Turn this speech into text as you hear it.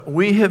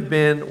We have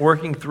been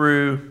working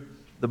through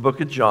the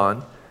book of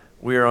John.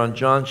 We are on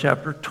John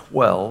chapter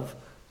 12.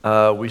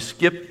 We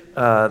skipped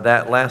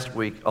that last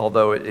week,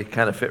 although it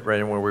kind of fit right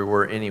in where we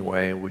were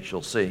anyway, which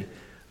you'll see,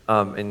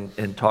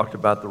 and talked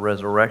about the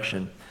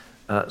resurrection.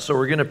 So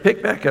we're going to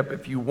pick back up.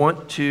 If you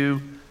want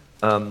to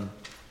open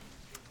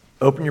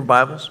your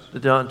Bibles to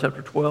John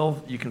chapter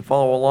 12, you can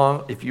follow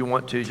along. If you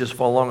want to, just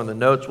follow along in the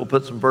notes. We'll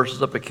put some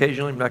verses up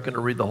occasionally. I'm not going to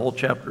read the whole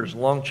chapter. It's a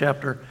long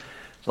chapter.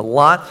 It's a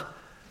lot.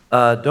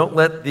 Don't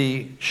let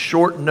the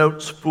short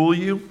notes fool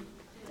you.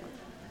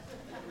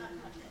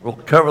 We'll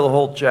cover the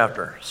whole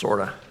chapter, sort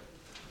of.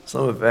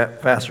 Some of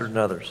it faster than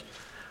others.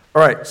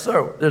 All right,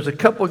 so there's a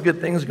couple of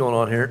good things going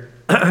on here.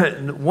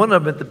 One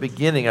of them at the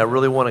beginning I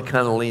really want to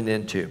kind of lean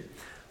into.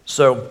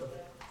 So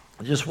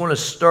I just want to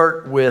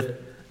start with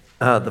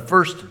the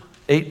first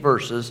 8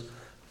 verses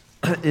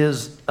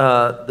is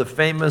the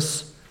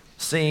famous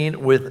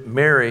scene with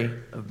Mary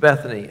of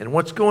Bethany. And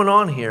what's going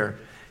on here,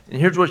 and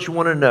here's what you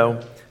want to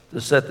know to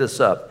set this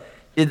up.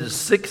 It is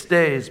 6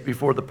 days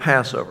before the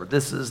Passover.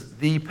 This is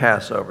the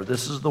Passover.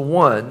 This is the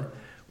one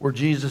where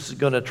Jesus is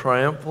going to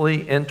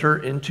triumphantly enter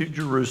into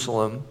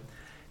Jerusalem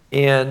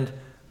and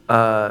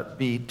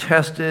be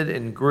tested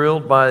and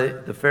grilled by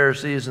the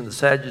Pharisees and the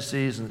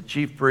Sadducees and the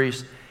chief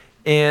priests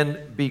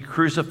and be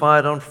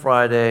crucified on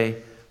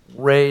Friday,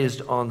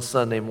 raised on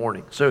Sunday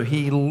morning. So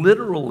he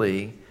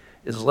literally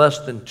is less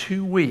than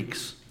 2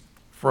 weeks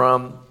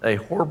from a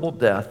horrible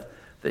death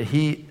that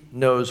he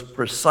knows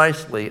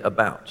precisely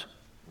about,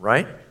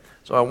 right?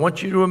 So I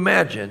want you to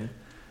imagine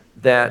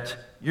that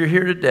you're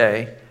here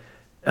today,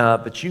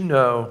 but you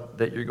know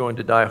that you're going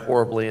to die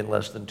horribly in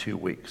less than 2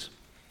 weeks.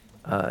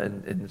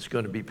 And it's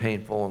going to be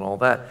painful and all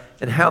that,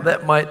 and how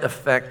that might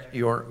affect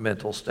your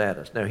mental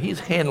status. Now, he's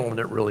handling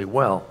it really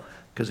well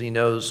because he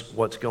knows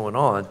what's going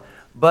on,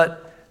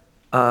 but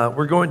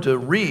we're going to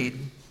read,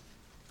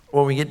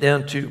 when we get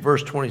down to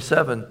verse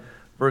 27,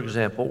 for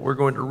example, we're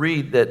going to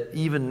read that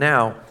even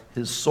now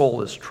his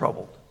soul is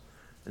troubled.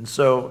 And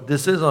so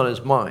this is on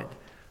his mind.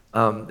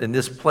 And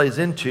this plays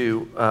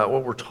into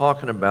what we're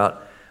talking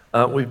about.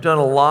 We've done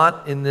a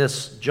lot in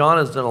this. John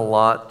has done a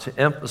lot to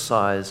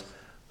emphasize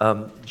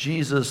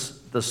Jesus,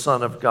 the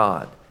Son of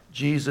God.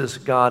 Jesus,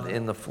 God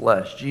in the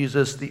flesh.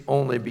 Jesus, the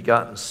only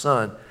begotten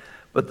Son.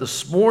 But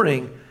this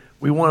morning,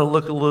 we want to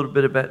look a little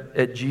bit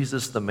at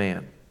Jesus, the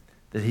man.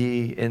 That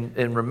he,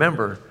 and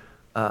remember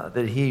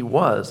that he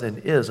was and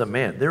is a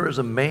man. There is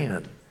a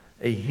man,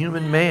 a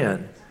human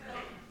man,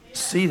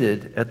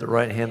 seated at the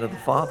right hand of the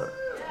Father,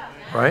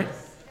 right?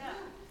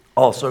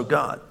 Also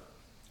God.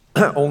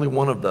 Only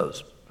one of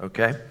those,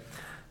 okay?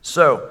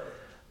 So,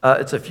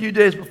 it's a few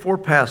days before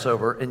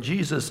Passover, and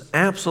Jesus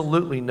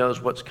absolutely knows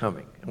what's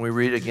coming. And we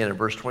read again in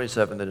verse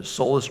 27 that his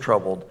soul is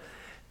troubled,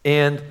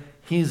 and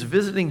he's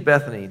visiting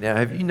Bethany. Now,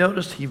 have you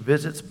noticed he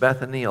visits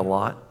Bethany a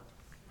lot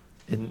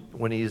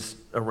when he's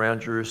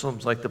around Jerusalem?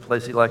 It's like the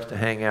place he likes to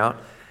hang out.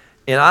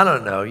 And I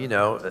don't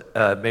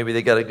know, maybe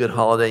they got a good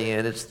Holiday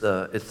Inn. It's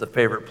the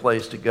favorite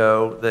place to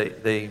go.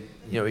 They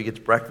he gets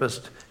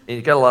breakfast, and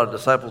he's got a lot of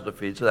disciples to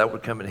feed, so that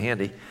would come in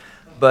handy.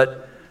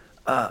 But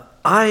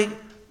I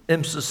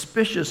am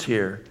suspicious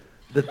here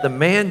that the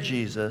man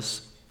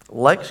Jesus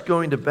likes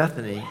going to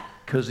Bethany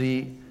because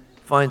he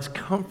finds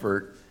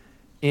comfort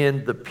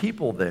in the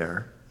people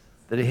there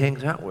that he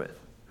hangs out with,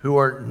 who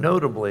are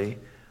notably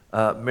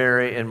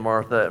Mary and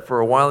Martha. For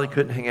a while he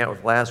couldn't hang out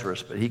with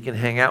Lazarus, but he can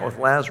hang out with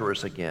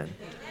Lazarus again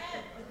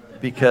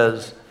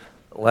because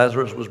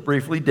Lazarus was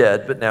briefly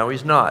dead, but now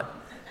he's not.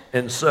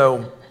 And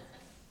so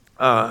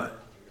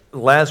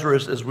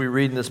Lazarus, as we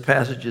read in this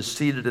passage, is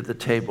seated at the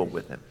table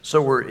with him.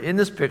 So we're in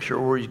this picture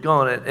where he's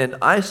gone, and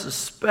I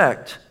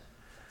suspect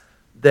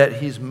that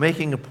he's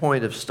making a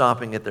point of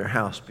stopping at their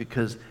house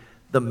because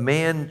the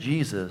man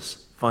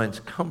Jesus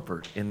finds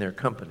comfort in their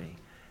company,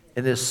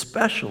 and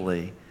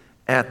especially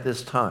at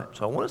this time.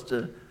 So I want us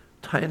to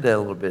tie into that a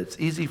little bit. It's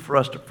easy for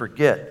us to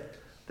forget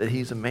that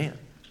he's a man,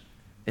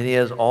 and he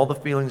has all the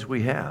feelings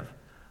we have.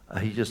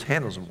 He just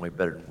handles them way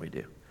better than we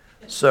do.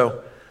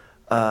 So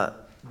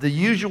the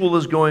usual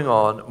is going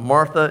on.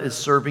 Martha is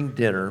serving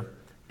dinner,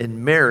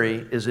 and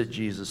Mary is at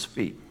Jesus'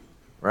 feet,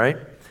 right?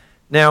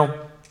 Now,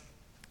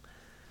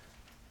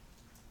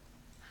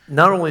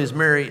 not only is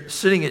Mary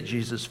sitting at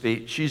Jesus'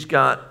 feet, she's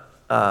got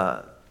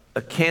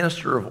a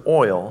canister of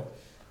oil,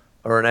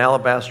 or an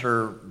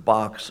alabaster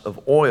box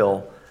of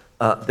oil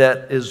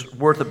that is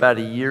worth about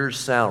a year's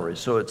salary.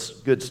 So it's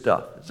good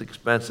stuff. It's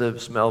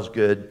expensive, smells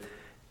good.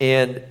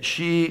 And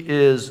she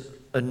is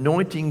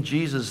anointing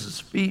Jesus'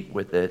 feet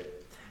with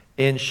it,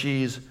 and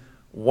she's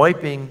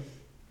wiping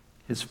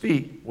his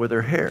feet with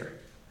her hair.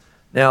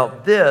 Now,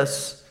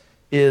 this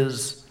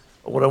is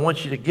what I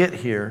want you to get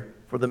here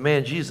for the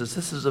man Jesus.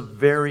 This is a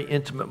very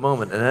intimate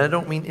moment. And I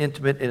don't mean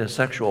intimate in a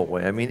sexual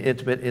way. I mean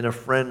intimate in a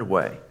friend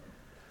way.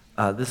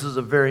 This is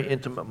a very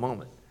intimate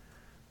moment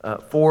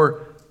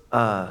for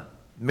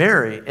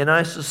Mary, and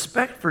I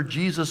suspect for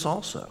Jesus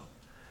also.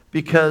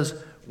 Because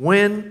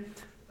when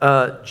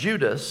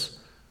Judas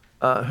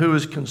who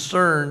is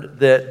concerned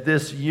that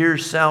this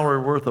year's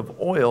salary worth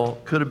of oil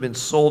could have been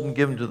sold and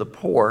given to the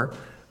poor.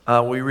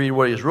 We read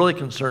what he's really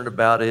concerned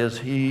about is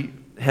he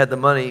had the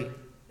money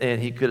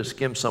and he could have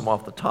skimmed some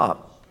off the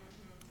top,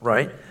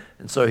 right?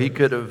 And so he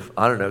could have,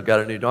 I don't know,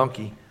 got a new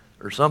donkey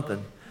or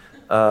something,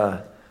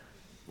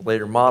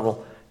 later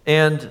model.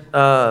 And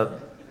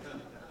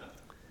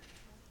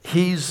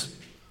he's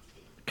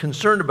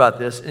concerned about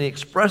this, and he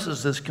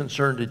expresses this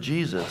concern to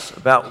Jesus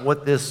about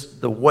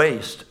the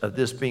waste of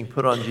this being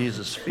put on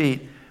Jesus'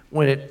 feet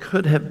when it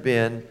could have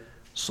been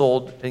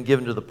sold and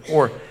given to the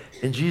poor.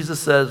 And Jesus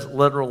says,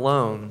 let her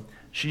alone.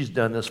 She's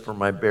done this for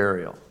my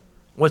burial.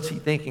 What's he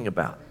thinking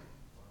about?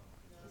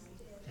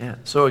 Yeah.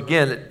 So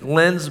again, it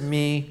lends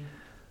me,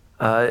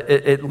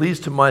 it leads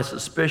to my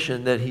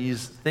suspicion that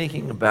he's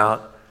thinking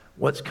about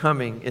what's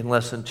coming in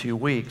less than 2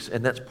 weeks,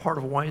 and that's part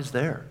of why he's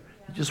there.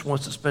 He just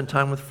wants to spend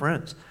time with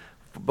friends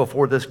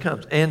before this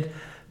comes, and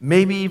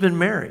maybe even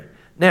Mary.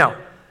 Now,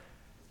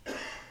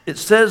 it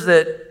says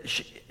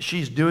that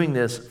she's doing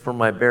this for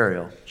my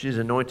burial. She's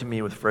anointing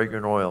me with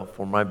fragrant oil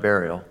for my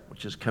burial,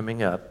 which is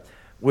coming up,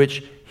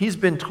 which he's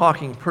been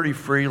talking pretty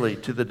freely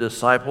to the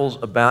disciples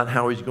about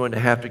how he's going to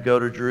have to go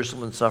to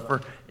Jerusalem and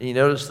suffer. And you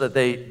notice that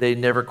they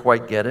never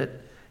quite get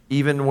it.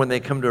 Even when they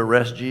come to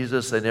arrest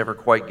Jesus, they never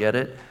quite get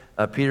it.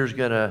 Peter's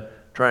going to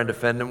try and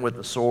defend him with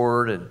the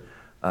sword,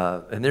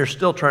 and they're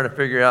still trying to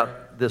figure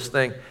out this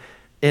thing.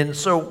 And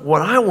so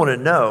what I want to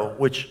know,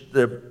 which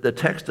the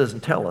text doesn't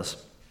tell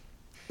us,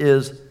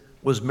 is,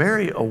 was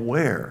Mary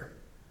aware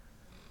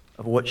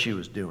of what she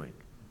was doing?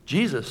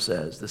 Jesus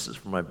says, this is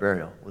for my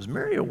burial. Was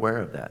Mary aware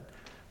of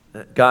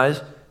that?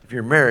 Guys, if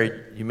you're married,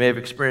 you may have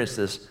experienced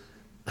this.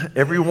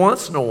 Every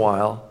once in a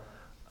while,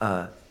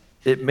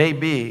 it may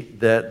be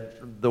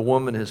that the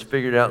woman has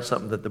figured out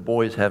something that the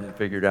boys haven't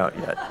figured out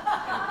yet.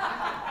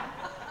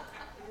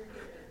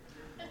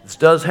 This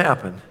does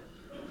happen.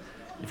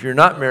 If you're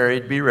not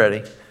married, be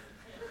ready.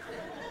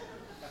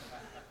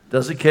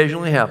 Does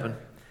occasionally happen.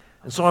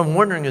 And so I'm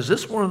wondering, is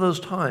this one of those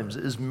times?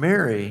 Is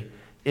Mary,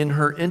 in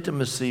her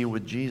intimacy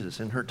with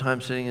Jesus, in her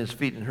time sitting at his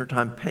feet, in her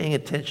time paying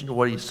attention to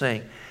what he's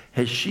saying,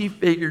 has she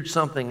figured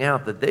something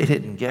out that they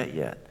didn't get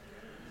yet?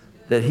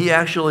 That he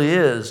actually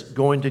is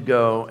going to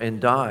go and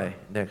die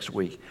next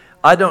week?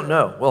 I don't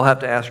know. We'll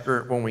have to ask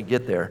her when we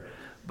get there.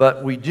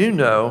 But we do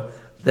know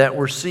that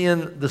we're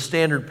seeing the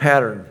standard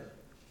pattern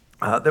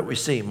that we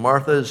see.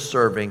 Martha is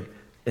serving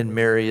and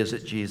Mary is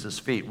at Jesus'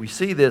 feet. We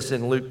see this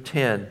in Luke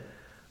 10,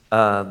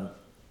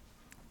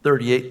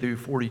 38 through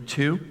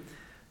 42.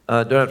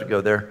 Don't have to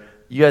go there.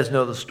 You guys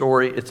know the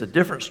story. It's a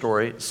different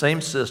story, same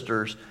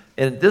sisters.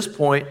 And at this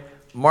point,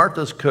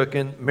 Martha's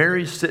cooking.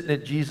 Mary's sitting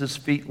at Jesus'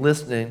 feet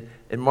listening.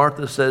 And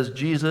Martha says,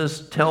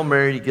 Jesus, tell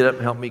Mary to get up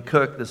and help me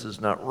cook. This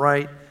is not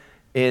right.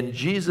 And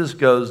Jesus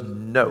goes,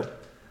 no.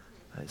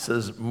 He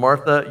says,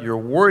 Martha, you're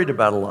worried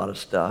about a lot of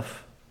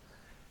stuff.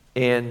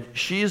 And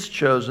she has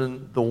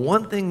chosen the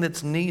one thing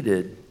that's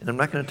needed, and I'm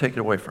not going to take it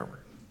away from her.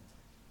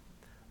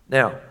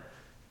 Now,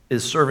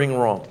 is serving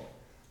wrong?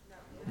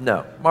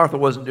 No. Martha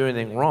wasn't doing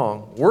anything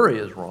wrong. Worry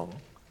is wrong.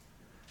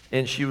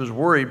 And she was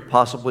worried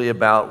possibly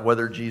about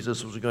whether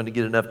Jesus was going to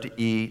get enough to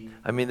eat.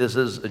 I mean, this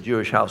is a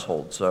Jewish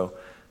household, so,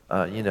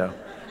 you know.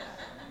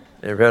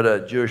 Ever had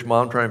a Jewish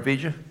mom try and feed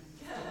you?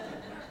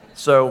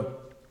 So,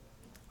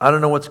 I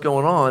don't know what's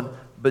going on,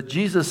 but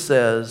Jesus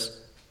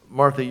says,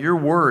 Martha, you're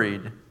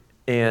worried,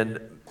 and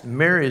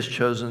Mary has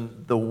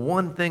chosen the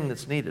one thing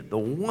that's needed. The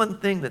one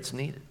thing that's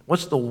needed.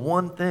 What's the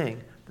one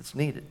thing that's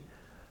needed?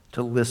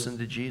 To listen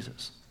to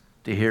Jesus,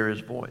 to hear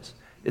his voice.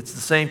 It's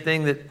the same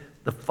thing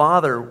that the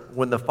Father,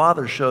 when the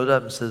Father showed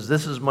up and says,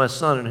 this is my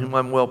Son in whom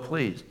I'm well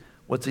pleased.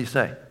 What's he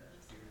say?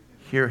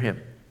 Hear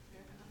him.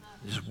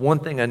 There's one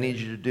thing I need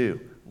you to do.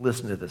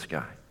 Listen to this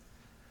guy.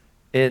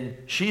 And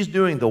she's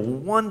doing the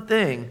one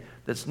thing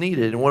that's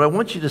needed. And what I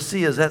want you to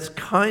see is that's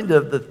kind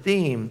of the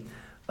theme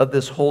of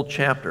this whole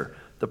chapter.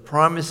 The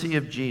primacy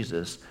of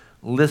Jesus,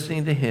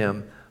 listening to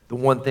him, the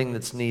one thing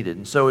that's needed.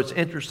 And so it's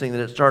interesting that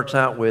it starts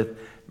out with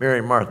Mary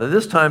and Martha.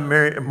 This time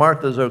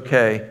Martha's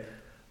okay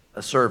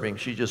serving.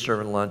 She's just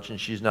serving lunch, and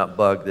she's not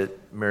bugged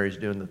that Mary's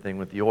doing the thing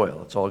with the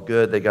oil. It's all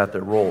good. They got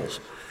their roles.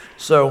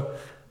 So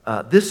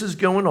this is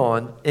going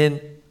on.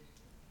 And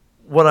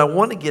what I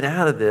want to get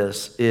out of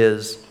this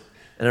is,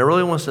 and I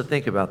really want us to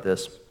think about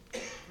this,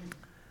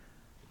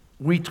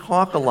 we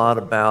talk a lot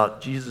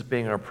about Jesus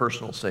being our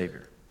personal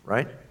Savior,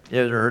 right? You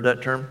ever heard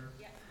that term?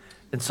 Yeah.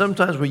 And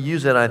sometimes we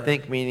use that, I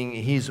think, meaning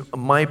he's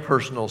my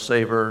personal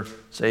savior,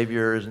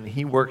 and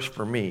he works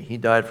for me. He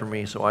died for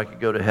me so I could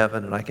go to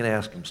heaven and I can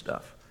ask him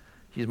stuff.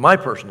 He's my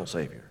personal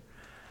Savior.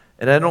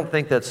 And I don't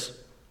think that's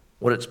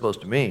what it's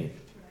supposed to mean.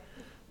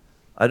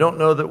 I don't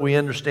know that we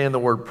understand the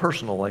word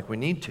personal like we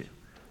need to,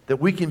 that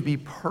we can be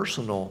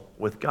personal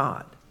with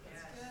God.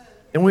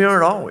 And we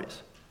aren't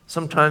always.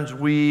 Sometimes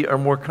we are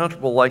more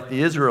comfortable, like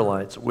the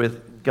Israelites,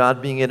 with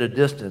God being at a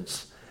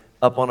distance,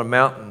 up on a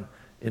mountain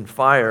in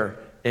fire,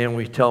 and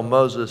we tell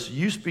Moses,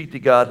 you speak to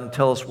God and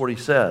tell us what he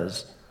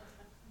says.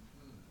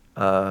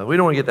 We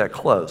don't want to get that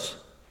close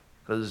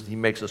because he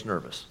makes us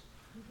nervous.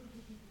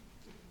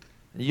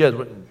 You guys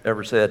wouldn't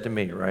ever say that to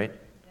me, right?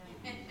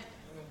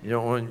 You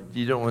don't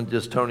want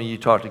just, Tony, you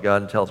talk to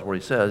God and tell us what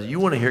he says. You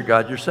want to hear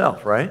God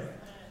yourself, right?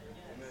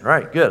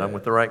 Right, good. I'm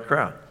with the right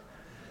crowd.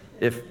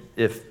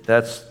 If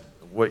that's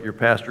what your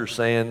pastor's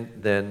saying,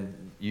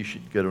 then you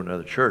should go to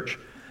another church.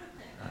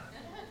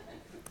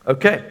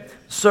 Okay,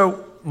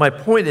 so my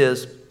point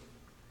is,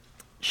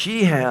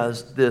 she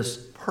has this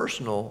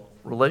personal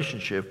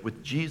relationship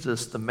with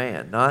Jesus the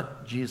man,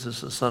 not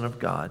Jesus the Son of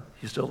God.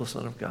 He's still the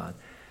Son of God.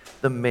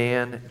 The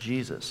man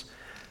Jesus.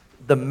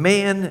 The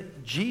man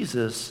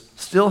Jesus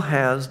still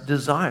has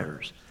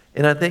desires.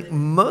 And I think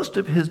most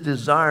of his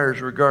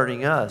desires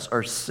regarding us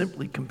are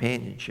simply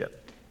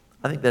companionship.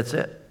 I think that's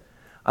it.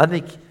 I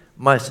think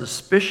my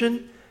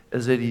suspicion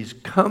is that he's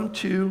come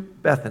to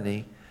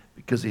Bethany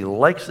because he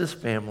likes his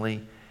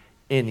family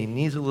and he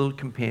needs a little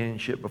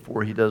companionship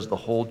before he does the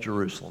whole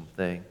Jerusalem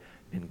thing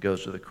and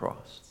goes to the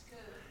cross.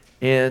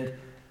 And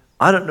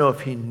I don't know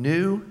if he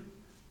knew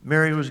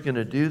Mary was going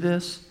to do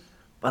this,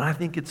 but I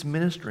think it's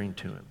ministering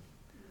to him.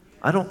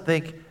 I don't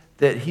think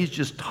that he's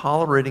just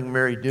tolerating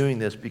Mary doing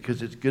this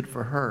because it's good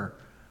for her.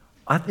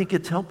 I think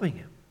it's helping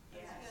him.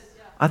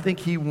 I think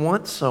he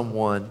wants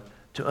someone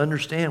to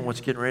understand what's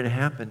getting ready to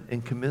happen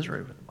and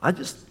commiserate with him. I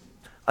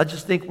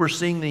just think we're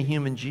seeing the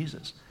human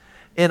Jesus.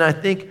 And I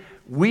think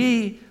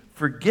we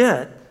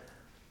forget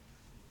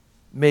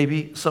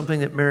maybe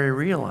something that Mary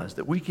realized,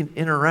 that we can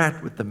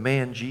interact with the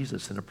man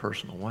Jesus in a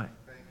personal way.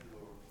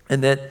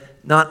 And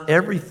that not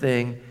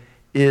everything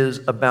is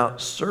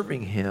about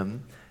serving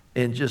him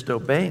and just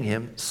obeying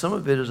him. Some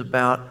of it is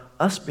about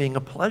us being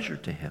a pleasure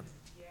to him.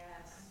 Yes.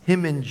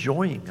 Him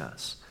enjoying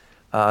us.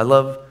 I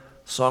love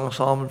Song of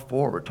Solomon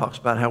 4, where it talks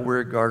about how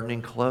we're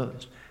gardening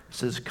clothes. It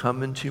says,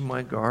 come into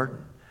my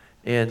garden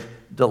and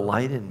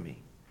delight in me.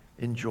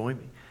 Enjoy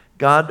me.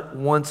 God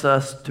wants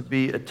us to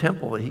be a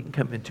temple that he can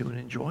come into and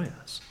enjoy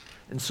us.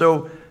 And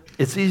so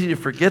it's easy to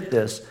forget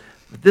this,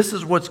 but this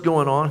is what's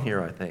going on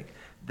here, I think.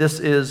 This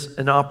is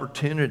an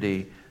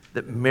opportunity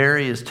that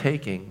Mary is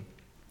taking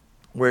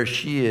where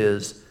she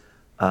is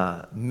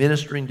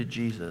ministering to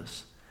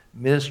Jesus,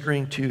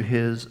 ministering to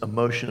his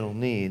emotional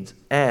needs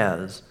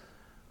as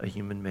a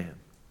human man.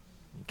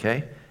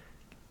 Okay?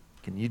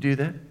 Can you do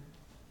that? Have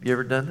you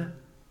ever done that?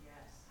 Yes.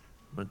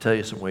 I'm going to tell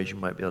you some ways you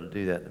might be able to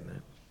do that in a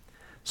minute.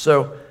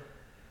 So,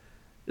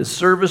 is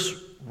service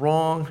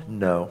wrong?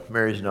 No,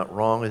 Mary's not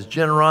wrong. Is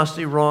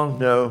generosity wrong?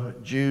 No,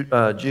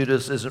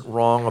 Judas isn't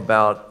wrong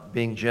about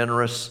being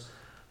generous.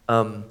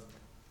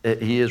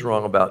 He is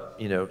wrong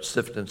about,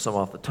 sifting some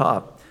off the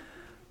top.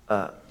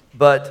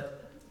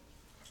 But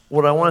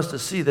what I want us to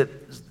see that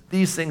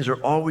these things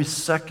are always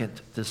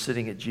second to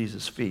sitting at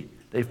Jesus' feet.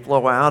 They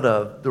flow out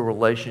of the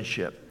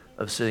relationship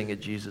of sitting at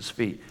Jesus'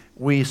 feet.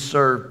 We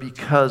serve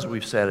because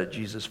we've sat at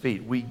Jesus'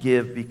 feet. We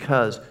give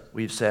because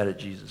we've sat at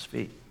Jesus'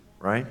 feet,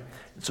 right?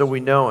 And so we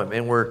know him,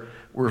 and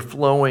we're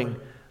flowing.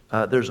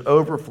 There's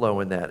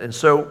overflow in that. And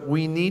so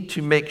we need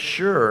to make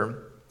sure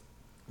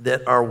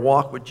that our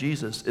walk with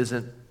Jesus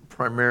isn't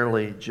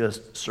primarily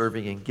just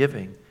serving and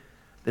giving,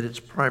 that it's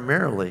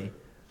primarily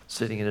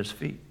sitting at his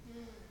feet.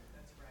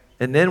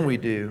 And then we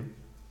do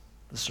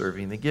the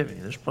serving and the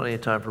giving. There's plenty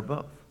of time for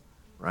both,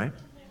 right?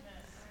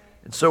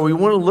 And so we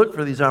want to look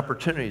for these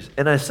opportunities.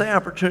 And I say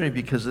opportunity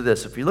because of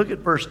this. If you look at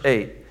verse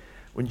 8,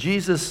 when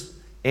Jesus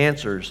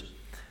answers,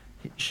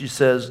 he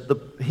says,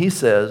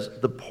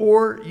 the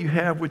poor you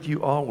have with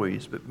you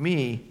always, but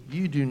me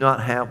you do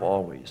not have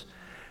always.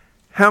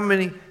 How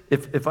many,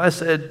 if I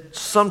said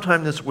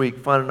sometime this week,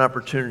 find an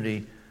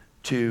opportunity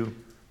to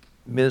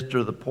minister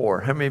to the poor,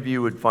 how many of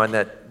you would find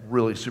that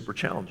really super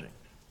challenging?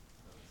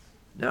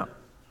 No,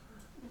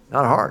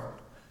 not hard.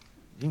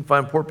 You can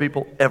find poor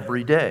people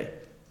every day.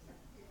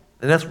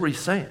 And that's what he's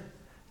saying.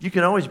 You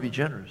can always be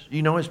generous. You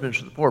can always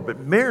minister to the poor. But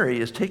Mary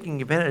is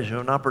taking advantage of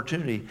an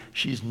opportunity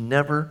she's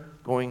never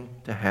going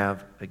to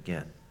have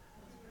again,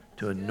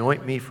 to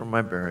anoint me for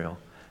my burial.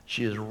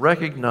 She has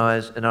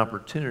recognized an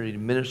opportunity to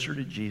minister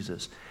to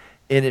Jesus.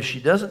 And if she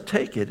doesn't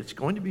take it, it's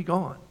going to be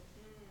gone.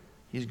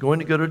 He's going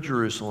to go to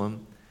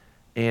Jerusalem,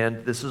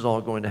 and this is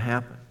all going to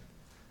happen.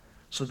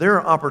 So there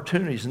are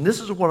opportunities, and this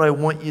is what I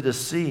want you to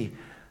see.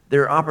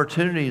 There are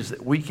opportunities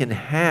that we can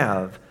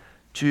have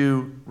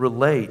to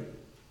relate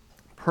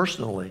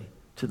personally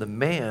to the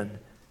man,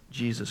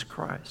 Jesus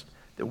Christ,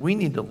 that we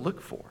need to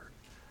look for.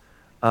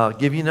 I'll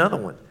give you another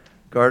one.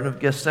 Garden of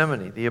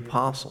Gethsemane, the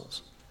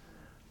apostles.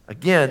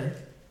 Again,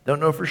 don't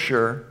know for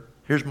sure.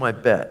 Here's my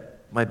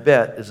bet. My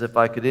bet is if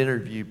I could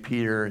interview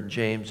Peter and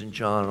James and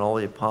John and all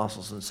the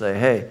apostles and say,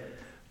 hey,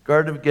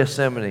 Garden of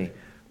Gethsemane,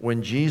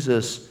 when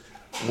Jesus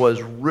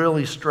was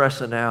really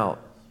stressing out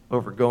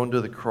over going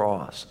to the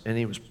cross and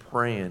he was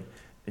praying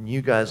and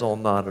you guys all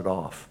nodded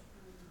off.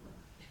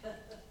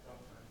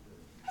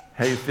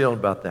 How you feeling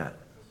about that?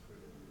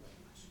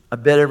 I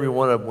bet every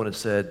one of them would have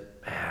said,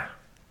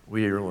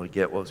 we didn't really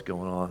get what was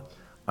going on.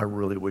 I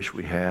really wish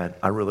we had.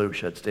 I really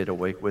wish I'd stayed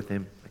awake with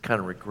him. I kind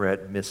of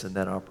regret missing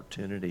that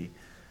opportunity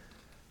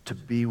to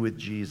be with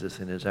Jesus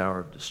in his hour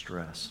of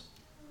distress.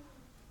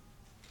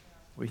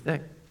 What do you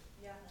think?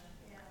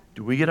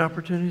 Do we get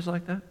opportunities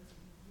like that?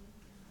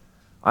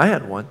 I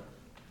had one.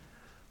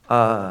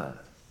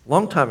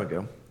 Long time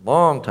ago,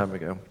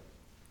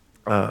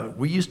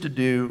 we used to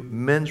do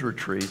men's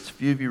retreats. A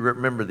few of you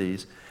remember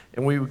these.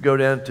 And we would go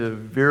down to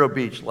Vero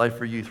Beach, Life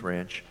for Youth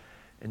Ranch,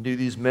 and do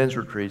these men's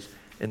retreats.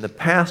 And the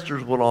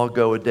pastors would all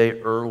go a day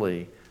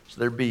early. So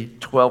there'd be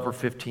 12 or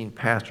 15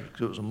 pastors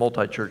because it was a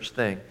multi-church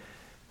thing.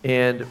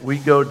 And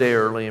we'd go a day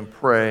early and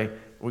pray.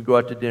 We'd go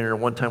out to dinner.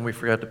 One time we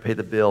forgot to pay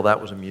the bill. That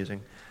was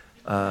amusing.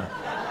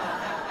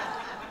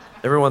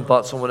 Everyone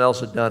thought someone else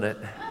had done it.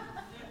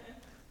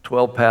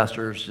 12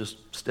 pastors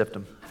just stiffed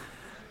them.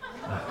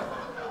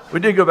 We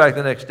did go back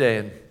the next day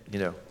and,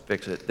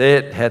 fix it.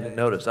 They hadn't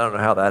noticed. I don't know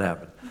how that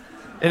happened.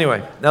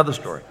 Anyway, now the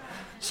story.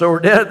 So we're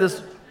down at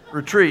this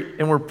retreat,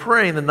 and we're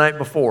praying the night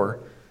before,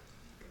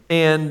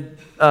 and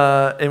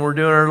we're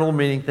doing our little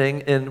meeting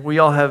thing, and we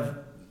all have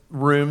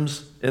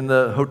rooms in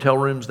the hotel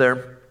rooms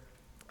there,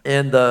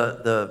 and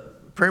the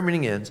prayer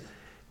meeting ends,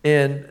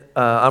 and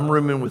I'm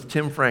rooming with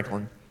Tim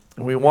Franklin,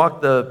 and we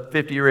walk the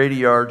 50 or 80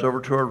 yards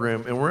over to our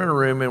room, and we're in a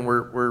room, and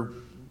we're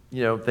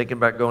thinking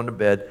about going to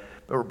bed,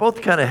 but we're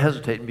both kind of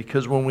hesitating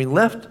because when we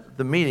left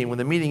the meeting, when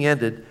the meeting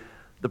ended,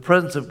 the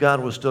presence of God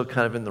was still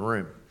kind of in the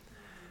room.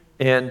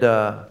 And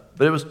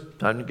but it was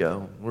time to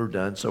go. We were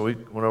done, so we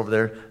went over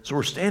there. So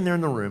we're standing there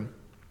in the room,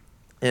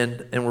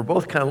 and we're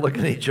both kind of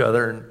looking at each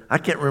other, and I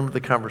can't remember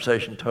the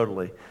conversation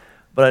totally.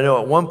 But I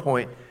know at one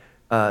point,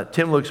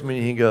 Tim looks at me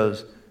and he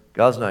goes,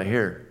 "God's not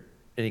here."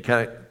 And he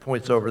kind of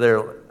points over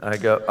there. I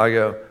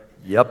go,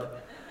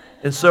 "Yep."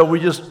 And so we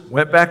just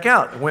went back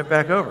out and went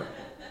back over.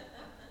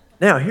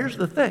 Now, here's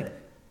the thing.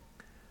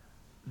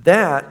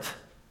 That,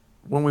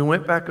 when we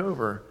went back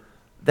over,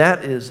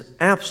 that is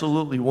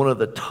absolutely one of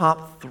the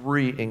top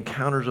 3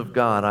 encounters of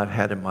God I've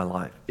had in my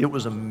life. It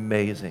was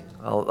amazing.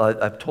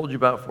 I've told you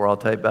about it before. I'll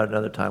tell you about it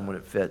another time when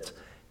it fits.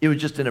 It was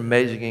just an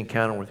amazing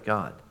encounter with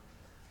God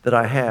that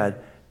I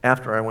had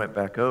after I went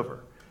back over.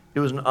 It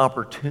was an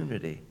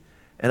opportunity.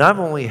 And I've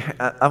only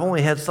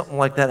had something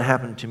like that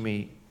happen to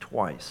me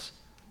twice.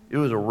 It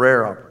was a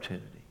rare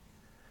opportunity.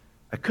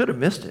 I could have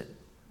missed it.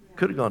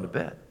 Could have gone to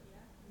bed.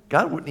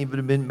 God wouldn't even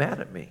have been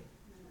mad at me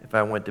if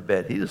I went to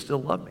bed. He'd have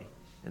still loved me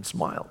and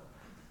smiled.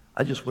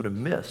 I just would have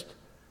missed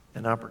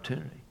an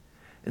opportunity.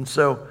 And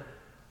so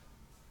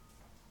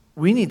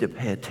we need to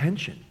pay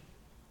attention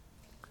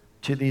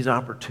to these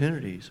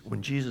opportunities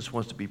when Jesus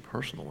wants to be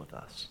personal with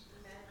us,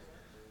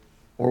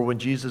 or when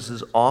Jesus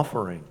is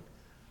offering,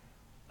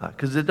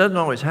 because it doesn't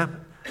always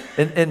happen.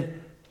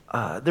 And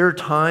there are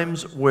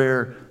times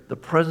where the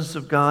presence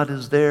of God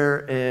is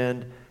there,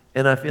 and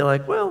I feel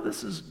like, well,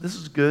 this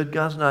is good.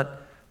 God's not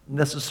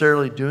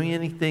necessarily doing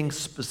anything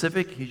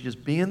specific. He's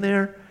just being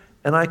there,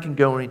 and I can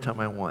go anytime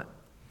I want.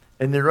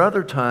 And there are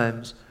other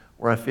times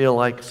where I feel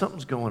like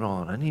something's going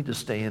on. I need to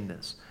stay in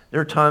this. There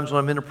are times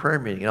when I'm in a prayer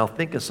meeting, and I'll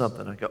think of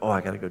something. I go, oh,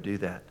 I got to go do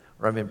that.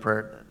 Or I'm in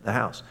prayer at the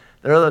house.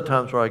 There are other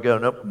times where I go,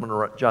 nope, I'm going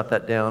to jot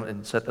that down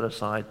and set that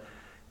aside.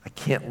 I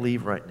can't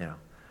leave right now.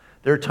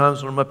 There are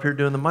times when I'm up here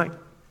doing the mic,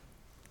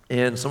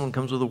 and someone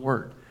comes with a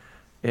word.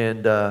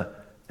 And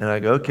I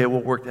go, okay,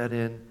 we'll work that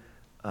in,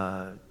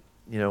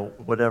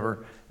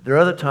 whatever. There are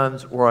other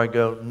times where I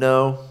go,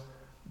 no,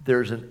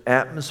 there's an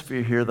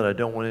atmosphere here that I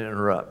don't want to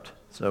interrupt.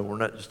 So we're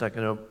not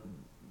going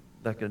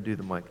to do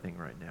the mic thing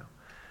right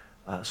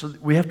now. So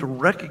we have to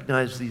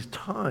recognize these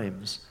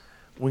times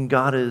when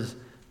God is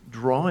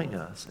drawing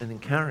us and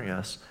encountering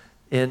us,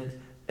 and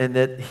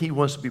that He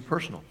wants to be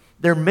personal.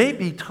 There may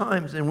be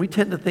times, and we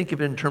tend to think of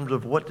it in terms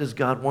of what does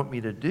God want me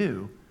to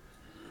do,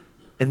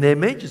 and they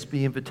may just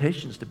be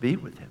invitations to be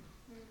with Him.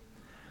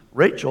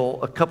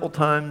 Rachel, a couple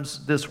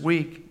times this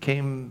week,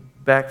 came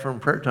back from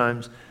prayer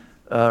times,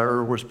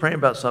 or was praying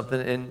about something,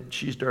 and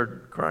she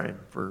started crying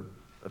for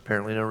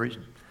apparently no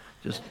reason.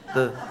 Just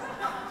the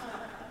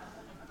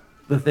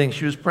thing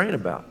she was praying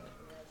about.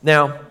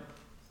 Now,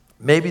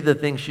 maybe the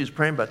thing she was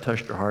praying about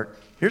touched her heart.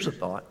 Here's a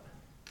thought.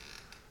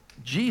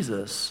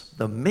 Jesus,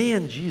 the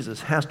man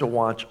Jesus, has to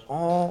watch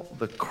all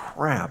the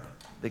crap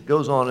that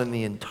goes on in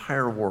the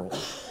entire world.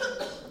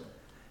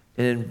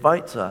 It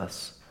invites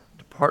us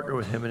to partner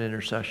with Him in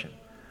intercession.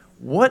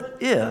 What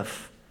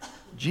if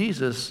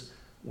Jesus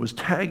was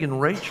tagging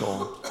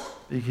Rachel?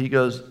 He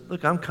goes,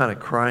 look, I'm kind of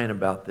crying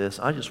about this.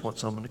 I just want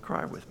someone to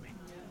cry with me.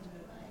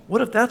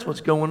 What if that's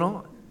what's going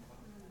on?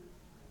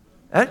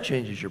 That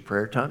changes your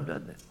prayer time,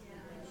 doesn't it?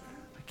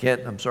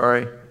 I'm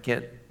sorry, I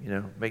can't,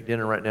 make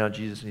dinner right now.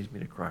 Jesus needs me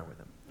to cry with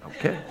Him.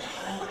 Okay.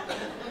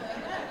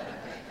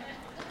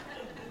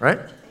 Right?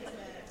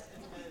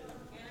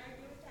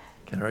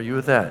 Can't argue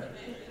with that.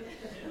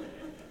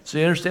 So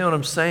you understand what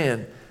I'm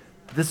saying?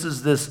 This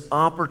is this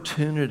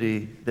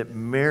opportunity that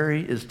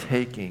Mary is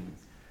taking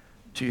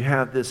to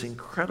have this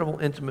incredible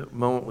intimate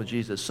moment with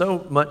Jesus.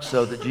 So much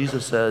so that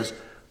Jesus says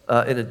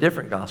in a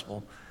different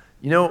gospel,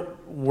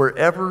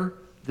 wherever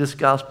this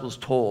gospel is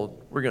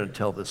told, we're going to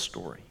tell this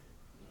story.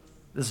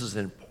 This is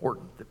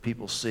important that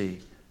people see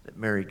that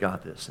Mary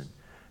got this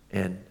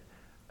and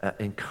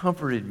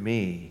comforted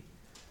me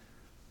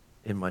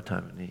in my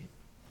time of need.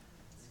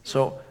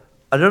 So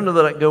I don't know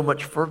that I can go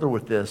much further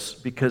with this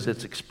because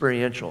it's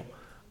experiential.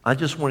 I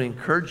just want to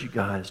encourage you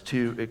guys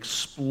to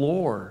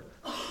explore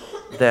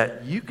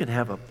that you can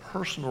have a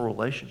personal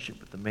relationship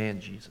with the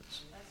man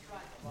Jesus.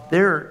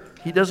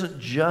 He doesn't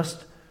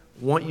just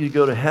want you to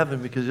go to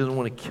heaven because he doesn't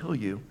want to kill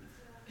you.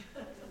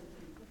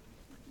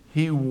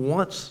 He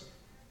wants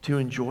to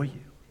enjoy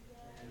you.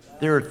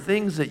 There are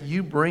things that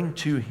you bring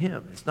to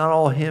him. It's not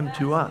all him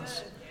to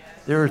us.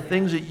 There are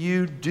things that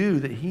you do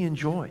that he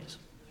enjoys.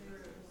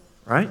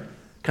 Right?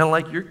 Kind of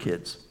like your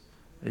kids.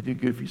 They do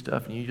goofy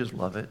stuff and you just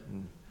love it.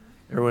 And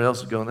everyone else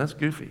is going, that's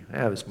goofy.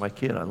 Yeah, it's my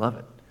kid. I love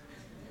it.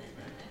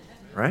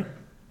 Right?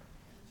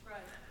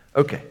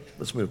 Okay,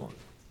 let's move on.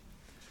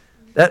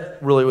 That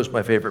really was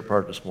my favorite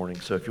part this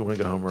morning, so if you want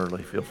to go home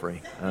early, feel free.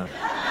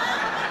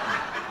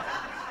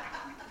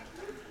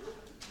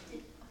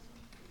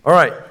 All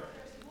right.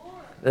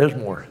 There's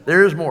more.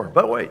 There is more.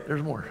 But wait,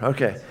 there's more.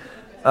 Okay.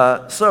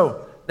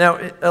 So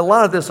now, a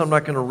lot of this I'm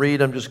not going to read.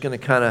 I'm just going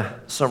to kind of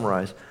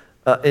summarize.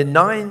 In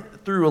 9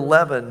 through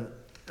 11,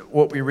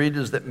 what we read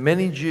is that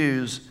many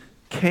Jews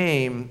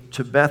came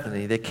to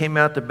Bethany. They came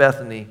out to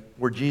Bethany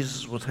where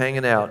Jesus was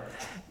hanging out.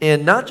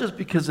 And not just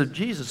because of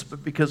Jesus,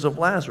 but because of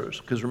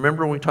Lazarus. Because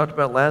remember when we talked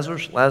about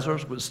Lazarus?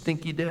 Lazarus was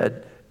stinky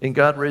dead, and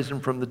God raised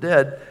him from the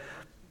dead.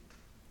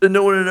 And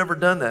no one had ever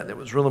done that. It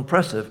was real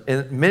impressive.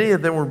 And many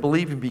of them were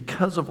believing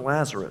because of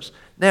Lazarus.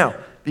 Now,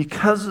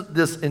 because of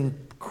this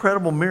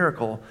incredible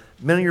miracle,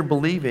 many are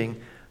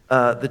believing.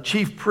 The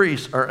chief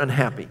priests are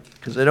unhappy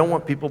because they don't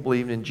want people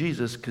believing in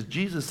Jesus because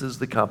Jesus is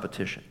the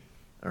competition.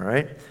 All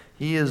right?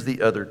 He is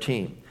the other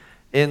team.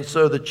 And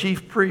so the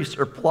chief priests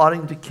are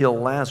plotting to kill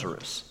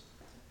Lazarus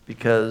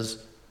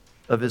because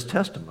of his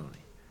testimony.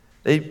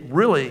 They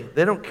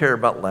don't care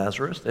about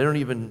Lazarus. They don't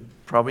even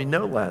probably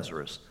know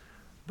Lazarus.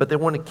 But they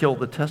want to kill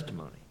the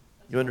testimony.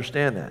 You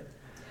understand that?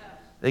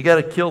 They got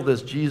to kill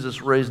this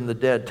Jesus raising the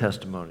dead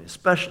testimony,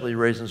 especially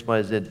raising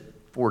somebody dead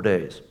 4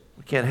 days.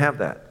 We can't have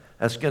that.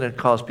 That's going to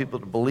cause people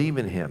to believe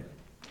in him.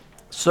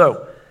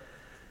 So,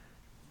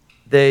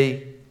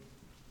 they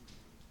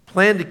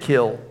plan to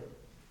kill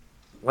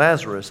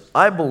Lazarus.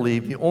 I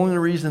believe the only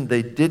reason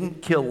they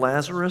didn't kill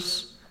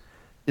Lazarus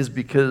is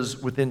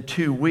because within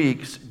 2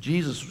 weeks,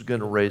 Jesus was going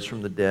to raise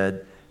from the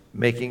dead,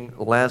 making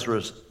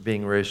Lazarus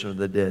being raised from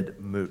the dead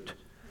moot.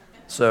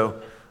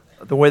 So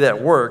the way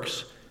that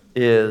works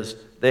is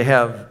they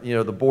have,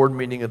 the board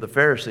meeting of the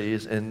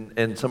Pharisees,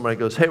 and somebody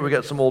goes, hey, we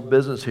got some old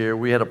business here.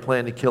 We had a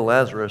plan to kill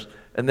Lazarus.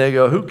 And they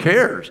go, who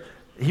cares?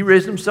 He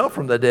raised himself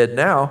from the dead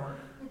now.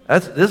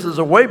 This is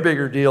a way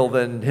bigger deal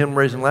than him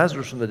raising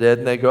Lazarus from the dead.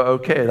 And they go,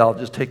 okay, I'll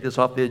just take this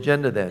off the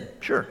agenda then.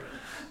 Sure.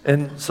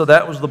 And so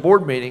that was the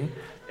board meeting.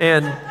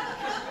 And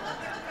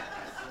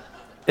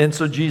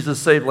so Jesus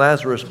saved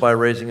Lazarus by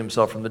raising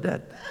himself from the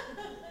dead.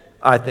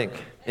 I think.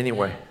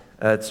 Anyway,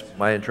 that's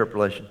my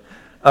interpolation.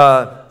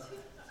 But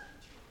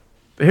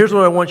here's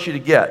what I want you to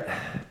get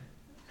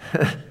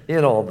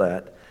in all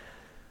that.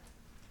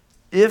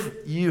 If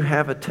you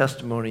have a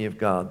testimony of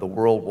God, the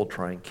world will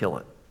try and kill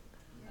it.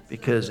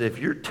 Because if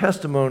your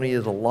testimony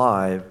is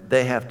alive,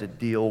 they have to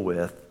deal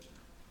with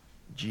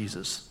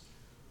Jesus,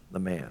 the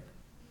man.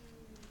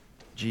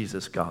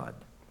 Jesus, God.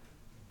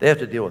 They have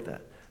to deal with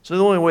that. So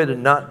the only way to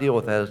not deal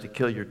with that is to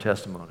kill your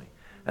testimony.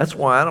 That's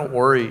why I don't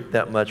worry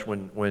that much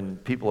when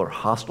people are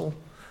hostile.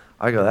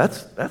 I go,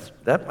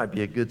 that might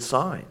be a good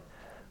sign.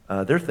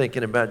 They're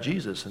thinking about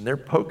Jesus, and they're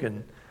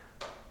poking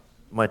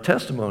my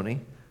testimony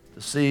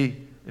to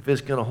see if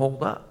it's going to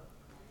hold up.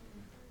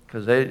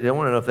 Because they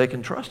want to know if they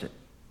can trust it.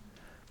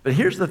 But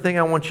here's the thing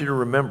I want you to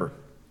remember.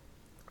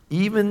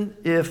 Even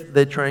if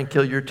they try and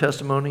kill your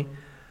testimony,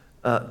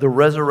 the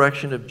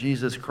resurrection of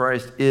Jesus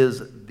Christ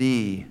is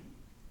the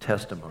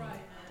testimony.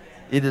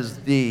 It is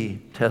the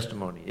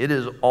testimony. It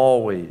is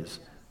always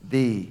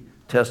the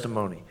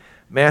testimony.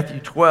 Matthew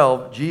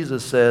 12,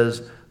 Jesus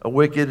says, a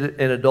wicked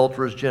and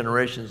adulterous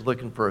generation is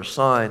looking for a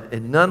sign,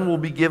 and none will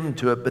be given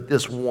to it but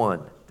this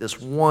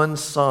one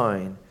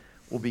sign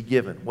will be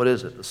given. What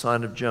is it? The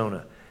sign of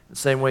Jonah. The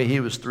same way he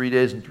was 3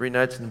 days and 3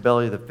 nights in the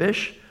belly of the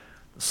fish,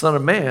 the Son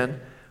of Man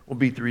will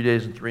be 3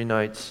 days and 3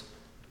 nights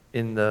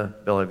in the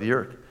belly of the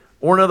earth.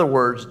 Or in other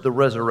words, the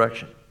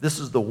resurrection. This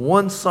is the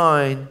one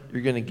sign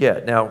you're going to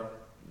get. Now,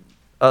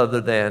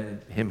 other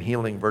than him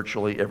healing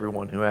virtually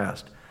everyone who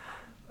asked.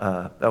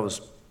 That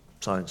was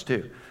signs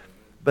too.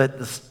 But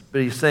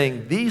he's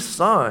saying, the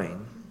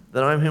sign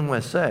that I'm him I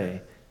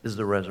say is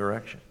the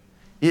resurrection.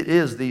 It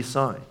is the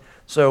sign.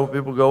 So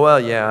people go, well,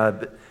 yeah,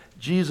 but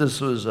Jesus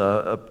was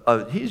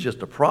he's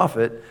just a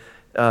prophet.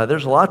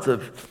 There's lots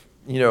of,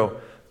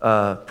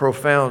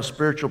 profound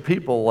spiritual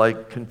people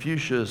like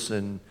Confucius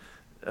and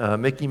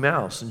Mickey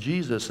Mouse and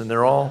Jesus, and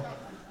they're all,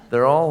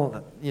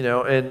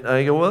 and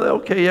I go, well,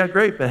 okay, yeah,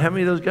 great, but how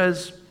many of those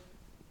guys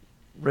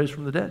raised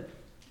from the dead?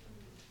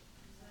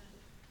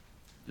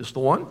 Just the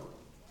one?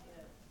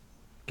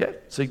 Okay,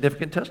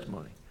 significant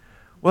testimony.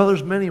 Well,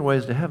 there's many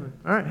ways to heaven.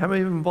 All right, how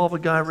many involve a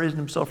guy raising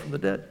himself from the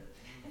dead?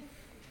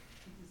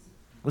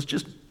 Let's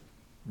just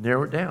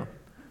narrow it down.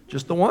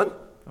 Just the one?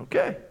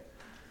 Okay.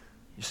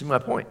 You see my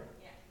point?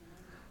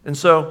 And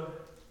so,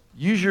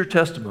 use your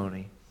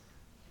testimony,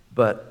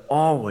 but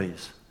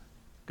always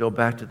go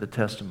back to the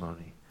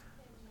testimony.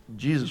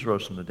 Jesus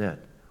rose from the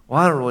dead. Well,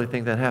 I don't really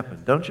think that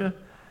happened, don't you?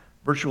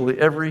 Virtually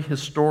every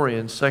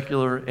historian,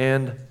 secular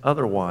and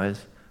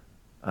otherwise,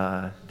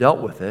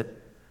 dealt with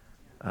it.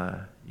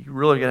 You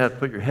really got to have to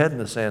put your head in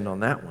the sand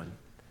on that one.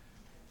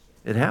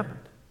 It happened.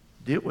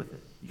 Deal with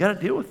it. You got to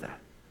deal with that.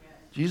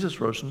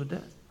 Jesus rose from the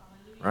dead,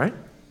 right?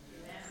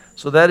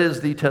 So that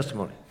is the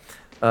testimony,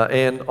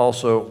 and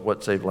also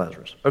what saved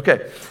Lazarus.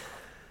 Okay,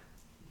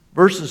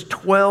 verses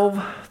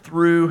 12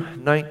 through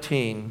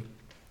 19.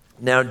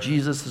 Now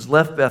Jesus has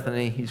left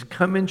Bethany. He's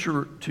come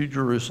into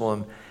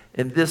Jerusalem,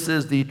 and this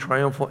is the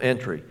triumphal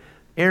entry.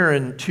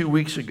 Aaron, 2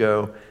 weeks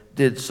ago,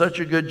 did such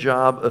a good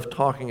job of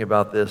talking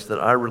about this that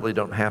I really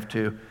don't have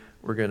to.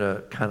 We're going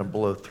to kind of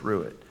blow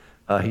through it.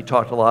 He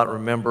talked a lot,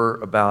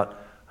 remember,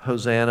 about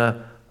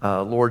Hosanna,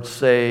 Lord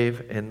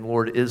save, and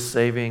Lord is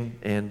saving,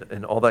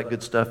 and all that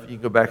good stuff. You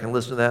can go back and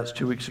listen to that. It's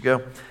 2 weeks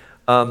ago.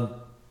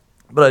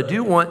 But I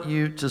do want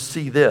you to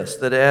see this,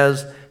 that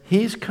as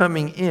he's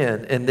coming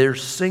in and they're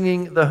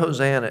singing the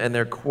Hosanna and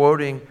they're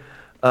quoting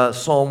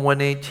Psalm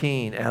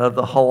 118 out of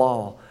the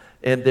Hallel,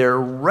 and they're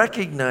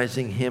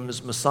recognizing him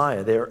as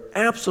Messiah. They're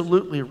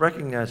absolutely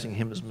recognizing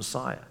him as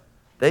Messiah.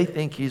 They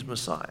think he's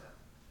Messiah.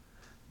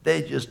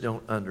 They just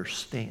don't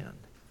understand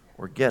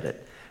or get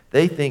it.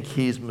 They think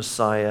he's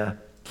Messiah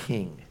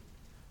King.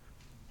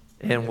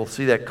 And we'll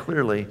see that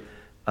clearly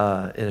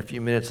in a few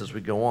minutes as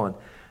we go on.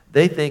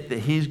 They think that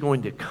he's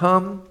going to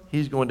come,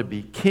 he's going to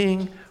be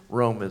king,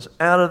 Rome is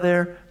out of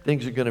there,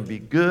 things are going to be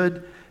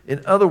good.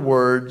 In other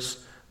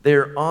words,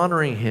 they're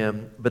honoring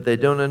him, but they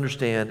don't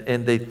understand,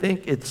 and they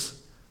think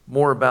it's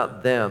more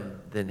about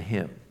them than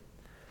him.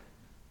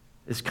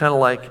 It's kind of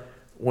like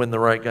when the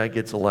right guy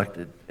gets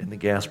elected and the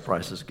gas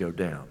prices go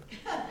down.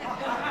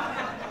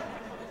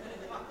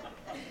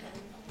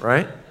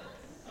 Right?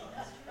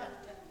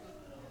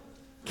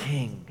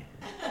 King.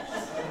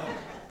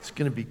 It's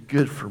going to be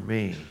good for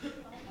me.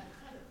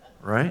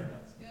 Right?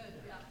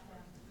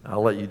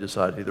 I'll let you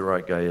decide who the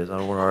right guy is. I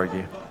don't want to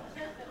argue.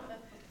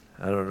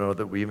 I don't know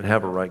that we even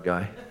have a right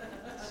guy.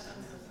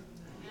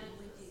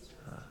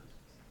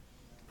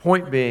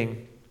 Point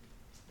being,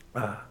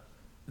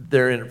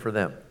 they're in it for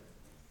them.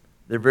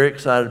 They're very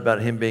excited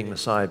about him being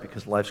Messiah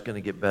because life's going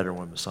to get better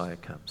when Messiah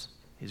comes.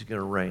 He's going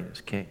to reign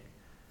as king.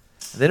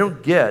 And they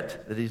don't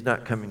get that he's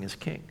not coming as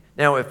king.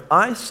 Now, if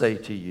I say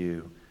to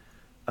you,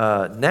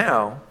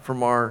 now,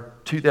 from our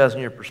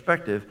 2,000-year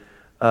perspective,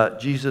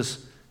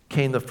 Jesus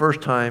came the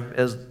first time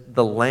as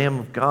the Lamb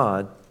of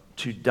God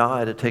to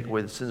die to take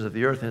away the sins of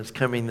the earth, and is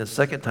coming the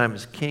second time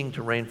as king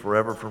to reign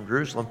forever from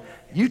Jerusalem,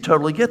 you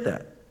totally get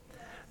that.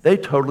 They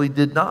totally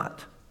did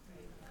not.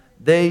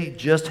 They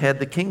just had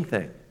the king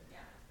thing.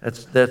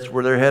 That's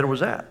where their head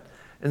was at.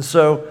 And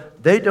so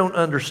they don't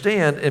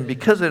understand, and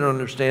because they don't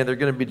understand, they're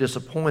going to be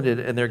disappointed,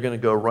 and they're going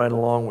to go right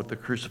along with the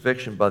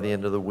crucifixion by the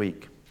end of the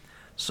week.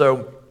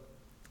 So,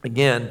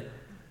 again,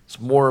 it's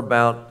more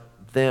about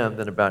them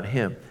than about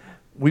him.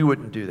 We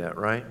wouldn't do that,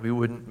 right? We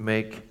wouldn't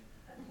make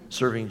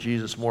serving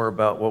Jesus more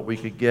about what we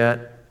could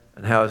get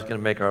and how it's going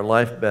to make our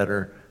life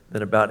better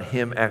than about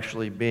him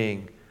actually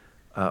being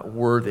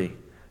worthy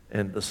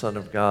and the Son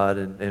of God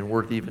and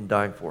worth even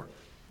dying for.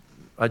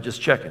 I'm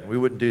just checking. We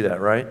wouldn't do that,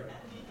 right?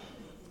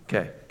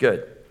 Okay,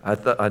 good.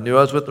 I knew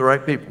I was with the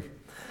right people.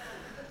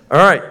 All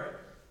right.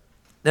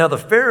 Now, the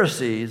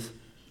Pharisees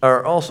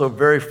are also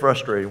very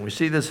frustrating. We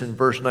see this in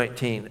verse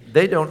 19.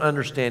 They don't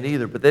understand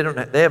either, but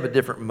they have a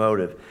different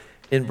motive.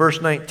 In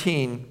verse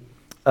 19,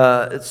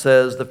 it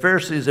says, the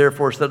Pharisees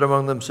therefore said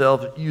among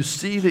themselves, you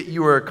see that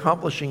you are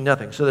accomplishing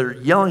nothing. So they're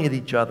yelling at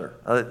each other.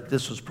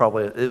 This was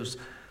probably, it was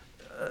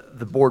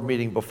the board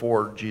meeting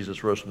before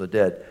Jesus rose from the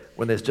dead,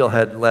 when they still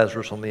had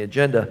Lazarus on the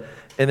agenda.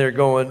 And they're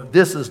going,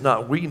 this is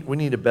not, we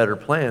need a better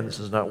plan. This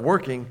is not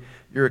working.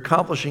 You're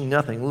accomplishing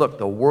nothing. Look,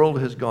 the world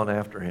has gone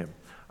after him.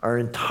 Our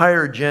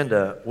entire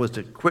agenda was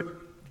to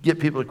get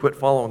people to quit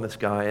following this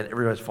guy, and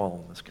everybody's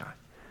following this guy.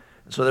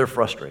 And so they're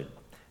frustrated,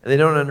 and they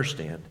don't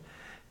understand.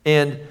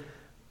 And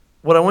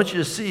what I want you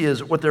to see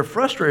is what they're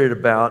frustrated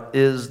about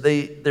is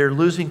they're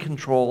losing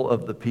control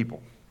of the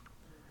people.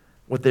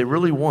 What they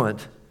really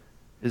want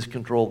is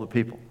control of the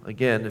people.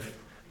 Again, if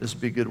this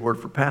would be a good word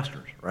for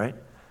pastors, right?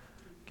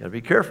 Got to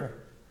be careful.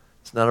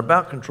 It's not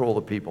about control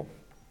of the people.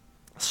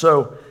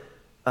 So,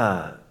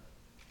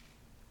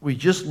 we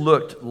just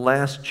looked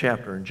last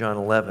chapter in John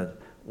 11,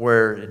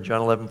 in John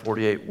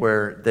 11:48,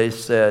 where they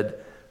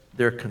said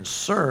their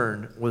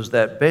concern was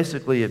that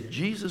basically if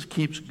Jesus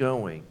keeps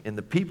going and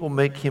the people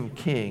make him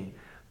king,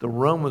 the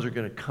Romans are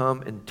going to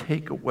come and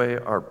take away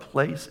our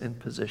place and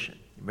position.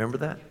 Remember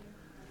that?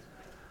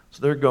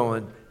 So they're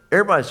going,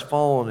 everybody's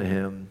following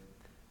him,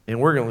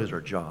 and we're going to lose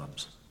our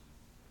jobs.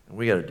 And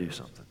we got to do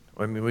something.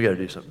 We got to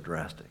do something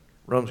drastic.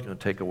 Rome's going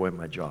to take away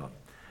my job.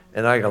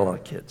 And I got a lot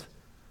of kids.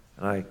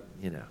 And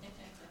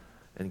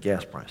and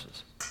gas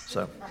prices.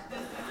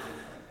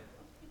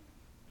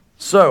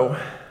 So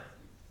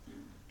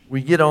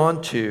we get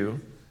on to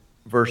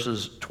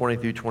verses 20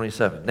 through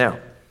 27. Now,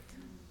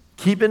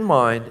 keep in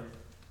mind,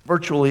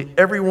 virtually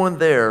everyone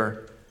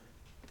there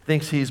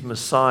thinks he's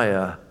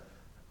Messiah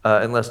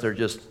unless they're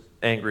just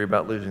angry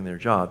about losing their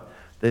job.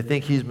 They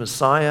think he's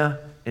Messiah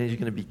and he's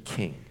going to be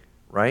king,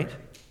 right?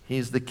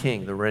 He's the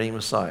king, the reigning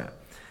Messiah.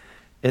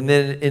 And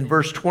then in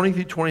verse 20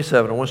 through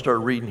 27, I want to start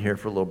reading here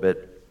for a little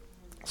bit.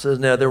 It says,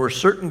 "Now there were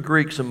certain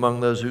Greeks among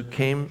those who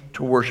came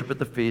to worship at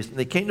the feast, and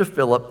they came to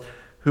Philip,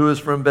 who was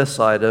from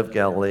Bethsaida of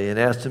Galilee, and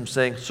asked him,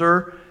 saying,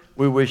 'Sir,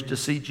 we wish to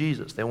see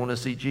Jesus.'" They want to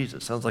see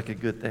Jesus. Sounds like a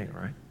good thing,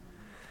 right?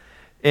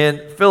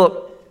 And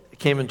Philip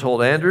came and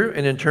told Andrew,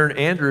 and in turn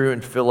Andrew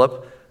and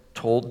Philip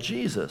told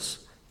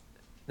Jesus.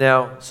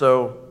 Now,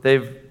 so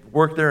they've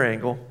worked their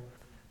angle,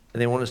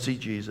 and they want to see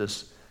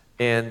Jesus.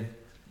 And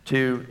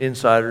two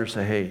insiders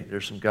say, "Hey,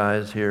 there's some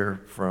guys here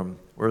from,"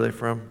 where are they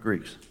from?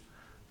 Greeks.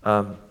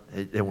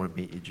 They want to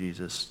meet you,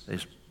 Jesus. They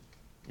just,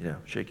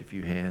 shake a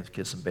few hands,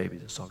 kiss some babies.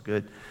 It's all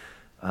good.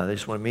 They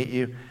just want to meet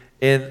you.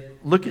 And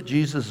look at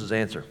Jesus'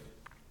 answer.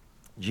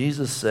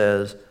 Jesus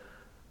says,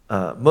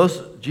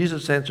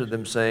 Jesus answered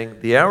them,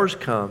 saying, "The hour's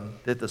come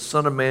that the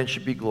Son of Man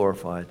should be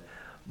glorified.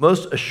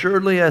 Most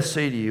assuredly I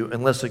say to you,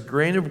 unless a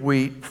grain of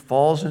wheat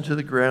falls into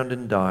the ground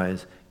and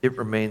dies, it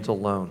remains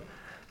alone."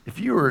 If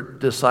you were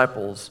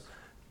disciples,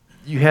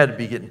 you had to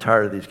be getting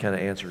tired of these kind of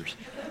answers.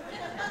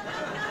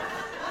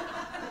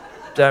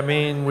 Does that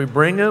mean we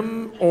bring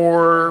them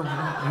or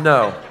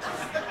no?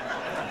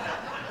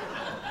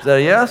 Is that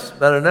a yes? Is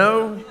that a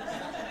no?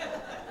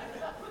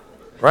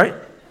 Right?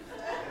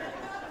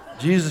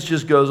 Jesus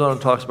just goes on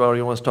and talks about what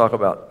he wants to talk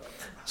about.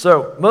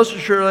 "So, most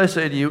assuredly I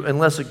say to you,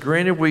 unless a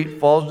grain of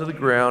wheat falls into the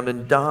ground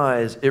and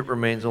dies, it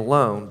remains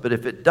alone. But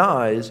if it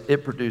dies,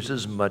 it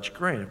produces much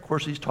grain." Of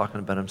course, he's talking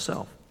about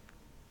himself.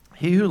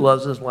 "He who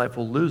loves his life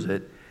will lose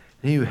it,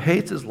 and he who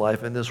hates his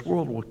life in this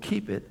world will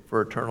keep it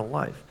for eternal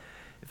life.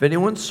 If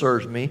anyone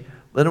serves me,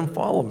 let him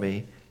follow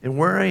me, and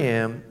where I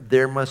am,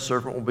 there my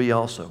servant will be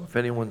also. If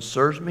anyone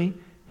serves me,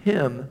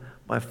 him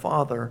my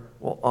Father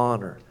will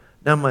honor.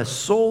 Now my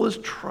soul is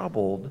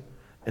troubled,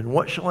 and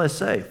what shall I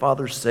say?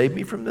 Father, save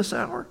me from this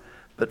hour?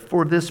 But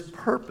for this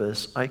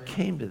purpose I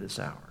came to this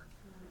hour."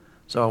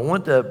 So I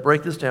want to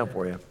break this down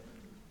for you.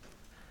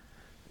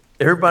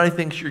 Everybody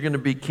thinks you're going to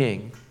be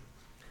king.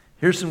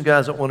 Here's some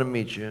guys that want to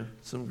meet you,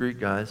 some Greek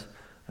guys.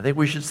 I think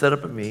we should set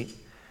up a meet.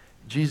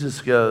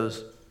 Jesus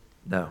goes,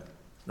 "No,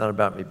 it's not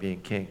about me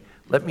being king.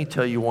 Let me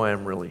tell you why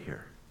I'm really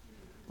here.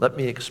 Let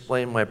me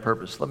explain my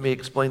purpose. Let me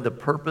explain the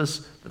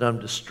purpose that I'm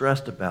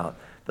distressed about,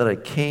 that I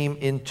came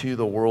into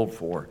the world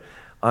for.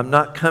 I'm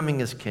not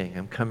coming as king.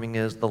 I'm coming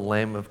as the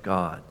Lamb of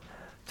God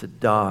to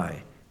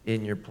die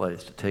in your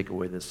place, to take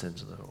away the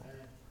sins of the world."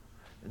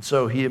 And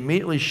so he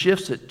immediately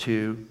shifts it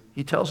to,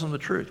 he tells them the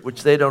truth,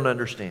 which they don't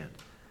understand.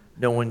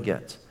 No one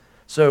gets.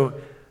 So,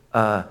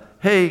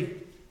 hey,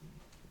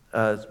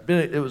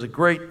 it was a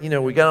great,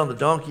 we got on the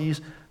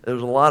donkeys. There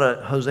was a lot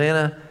of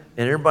Hosanna,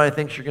 and everybody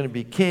thinks you're going to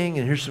be king,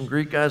 and here's some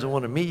Greek guys that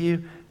want to meet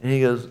you. And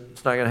he goes,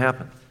 "It's not going to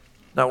happen.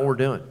 Not what we're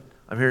doing.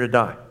 I'm here to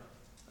die.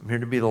 I'm here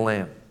to be the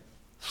Lamb,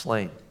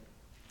 slain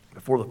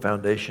before the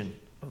foundation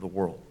of the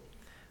world."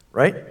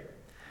 Right?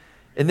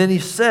 And then he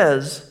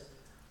says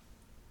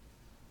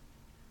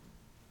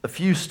a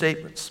few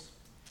statements.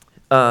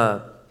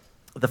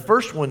 The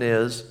first one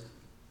is,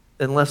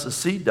 unless a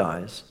seed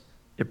dies,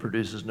 it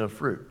produces no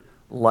fruit.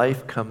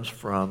 Life comes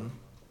from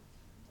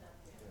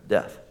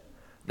death.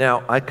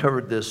 Now, I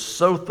covered this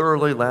so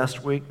thoroughly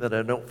last week that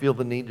I don't feel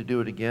the need to do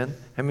it again.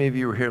 How many of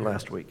you were here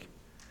last week?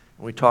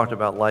 And we talked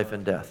about life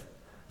and death.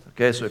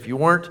 Okay, so if you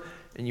weren't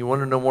and you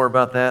want to know more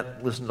about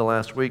that, listen to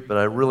last week, but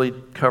I really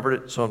covered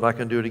it, so I'm not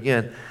going to do it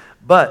again.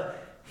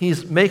 But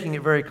he's making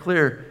it very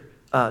clear,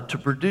 to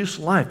produce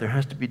life, there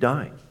has to be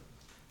dying.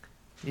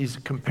 He's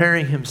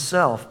comparing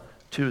himself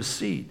to a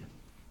seed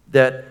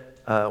that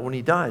when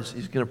he dies,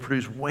 he's going to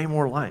produce way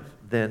more life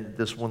than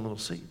this one little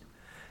seed.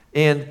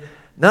 And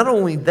not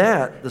only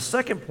that, the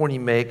second point he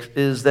makes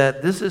is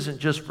that this isn't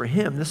just for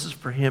him, this is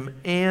for him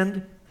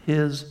and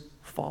his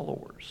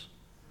followers.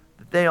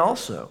 That they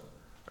also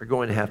are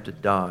going to have to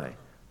die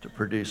to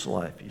produce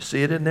life. You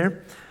see it in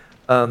there?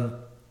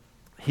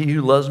 He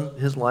who loves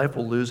his life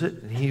will lose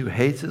it, and he who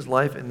hates his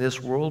life in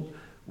this world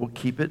will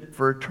keep it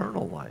for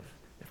eternal life.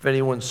 If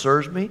anyone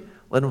serves me,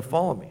 let him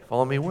follow me.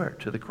 Follow me where?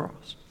 To the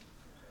cross.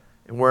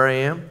 And where I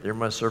am, there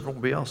my servant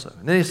will be also.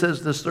 And then he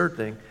says this third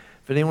thing,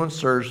 if anyone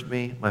serves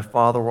me, my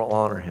Father will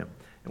honor him.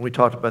 And we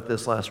talked about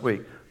this last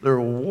week. The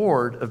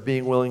reward of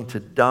being willing to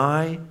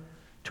die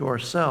to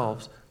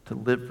ourselves to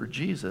live for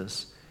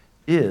Jesus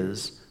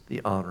is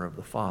the honor of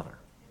the Father.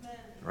 Amen.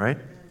 Right?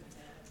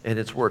 And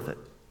it's worth it.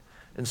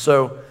 And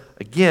so,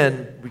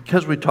 again,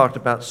 because we talked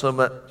about so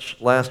much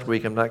last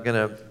week, I'm not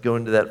going to go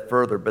into that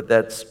further, but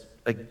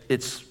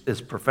it's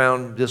as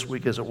profound this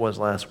week as it was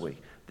last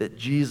week, that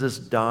Jesus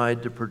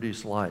died to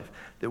produce life,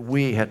 that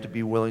we have to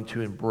be willing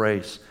to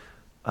embrace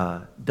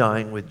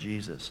dying with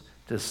Jesus,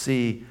 to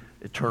see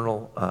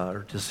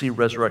or to see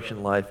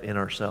resurrection life in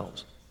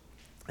ourselves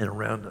and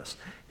around us.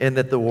 And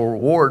that the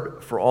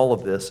reward for all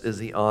of this is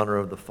the honor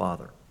of the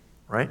Father,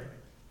 right?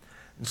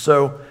 And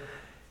so,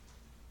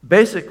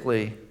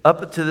 basically,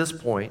 up to this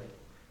point,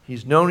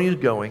 he's known he's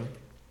going.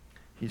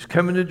 He's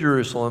coming to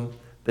Jerusalem.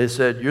 They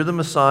said, you're the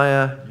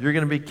Messiah, you're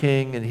going to be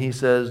king. And he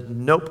says,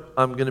 nope,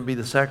 I'm going to be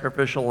the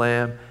sacrificial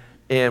lamb.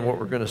 And what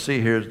we're going to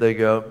see here is they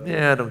go,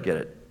 yeah, I don't get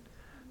it.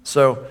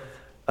 So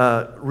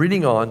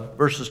reading on,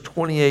 verses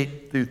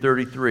 28 through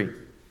 33.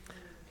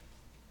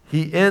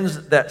 He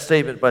ends that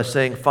statement by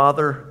saying,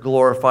 Father,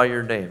 glorify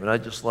your name. And I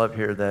just love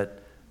here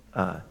that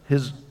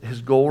his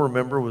goal,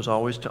 remember, was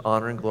always to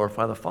honor and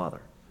glorify the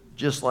Father.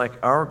 Just like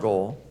our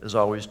goal is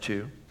always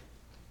to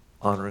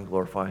honor and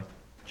glorify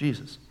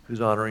Jesus,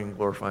 who's honoring and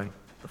glorifying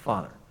the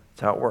Father.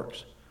 That's how it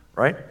works,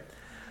 right?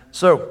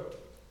 So,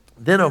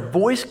 then a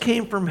voice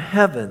came from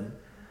heaven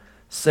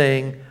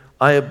saying,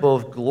 I have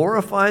both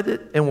glorified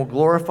it and will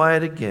glorify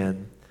it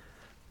again.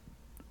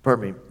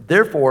 Pardon me.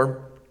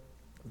 Therefore,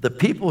 the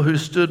people who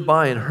stood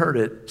by and heard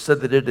it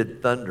said that it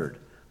had thundered.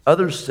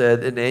 Others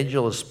said, an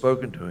angel has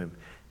spoken to him.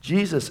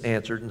 Jesus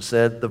answered and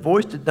said, the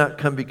voice did not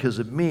come because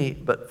of me,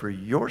 but for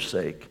your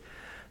sake.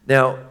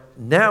 Now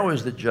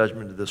is the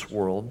judgment of this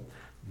world.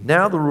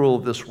 Now the rule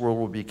of this world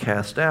will be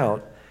cast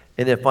out.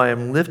 And if I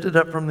am lifted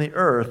up from the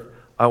earth,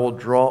 I will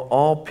draw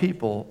all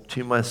people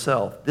to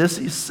myself. This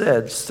he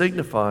said,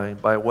 signifying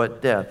by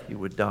what death he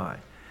would die.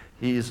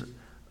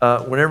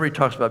 Whenever he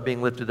talks about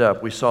being lifted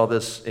up, we saw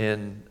this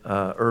in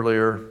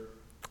earlier,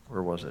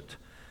 where was it?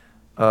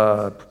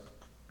 Where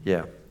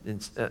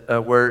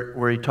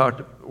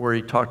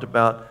he talked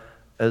about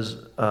as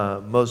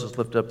Moses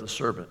lifted up the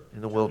serpent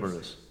in the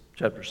wilderness,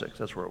 chapter 6.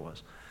 That's where it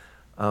was.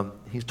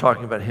 He's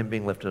talking about him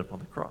being lifted up on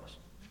the cross,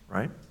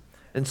 right?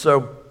 And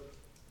so,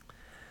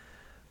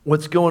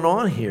 what's going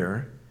on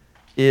here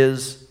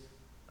is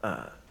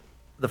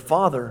the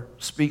Father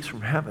speaks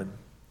from heaven,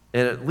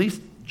 and at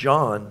least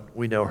John,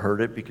 we know,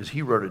 heard it because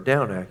he wrote it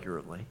down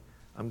accurately.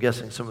 I'm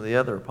guessing some of the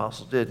other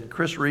apostles did. And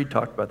Chris Reed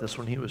talked about this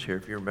when he was here,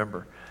 if you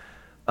remember.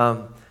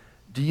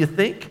 Do you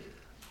think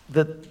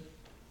that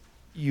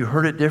you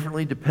heard it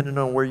differently depending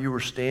on where you were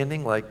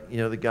standing? Like,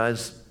 the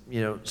guys,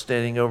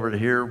 standing over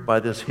here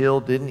by this hill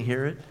didn't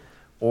hear it?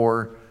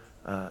 Or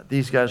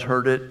these guys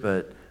heard it,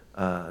 but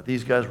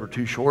these guys were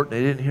too short and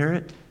they didn't hear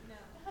it?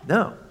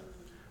 No.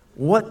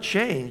 What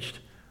changed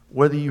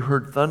whether you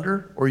heard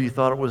thunder or you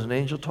thought it was an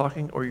angel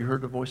talking or you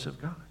heard the voice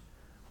of God?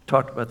 We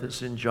talked about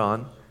this in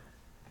John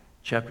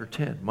chapter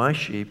 10. My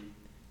sheep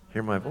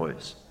hear my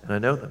voice, and I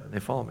know them, and they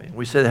follow me. And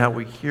we said how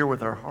we hear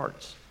with our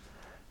hearts.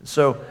 And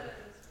so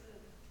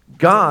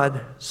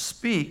God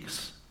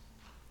speaks.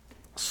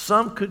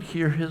 Some could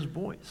hear his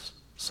voice.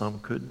 Some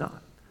could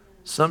not.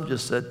 Some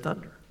just said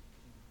thunder.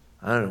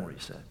 I don't know what he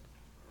said.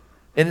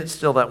 And it's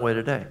still that way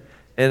today.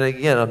 And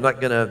again,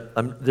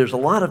 there's a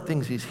lot of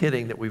things he's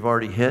hitting that we've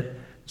already hit,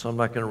 so I'm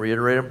not going to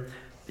reiterate them.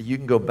 You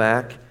can go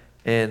back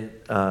and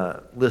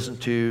listen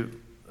to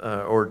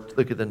or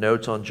look at the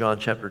notes on John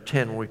chapter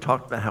 10 when we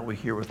talked about how we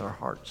hear with our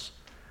hearts.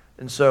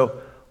 And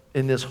so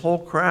in this whole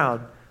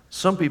crowd,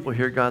 some people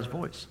hear God's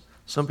voice.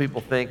 Some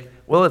people think,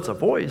 well, it's a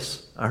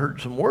voice. I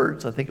heard some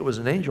words. I think it was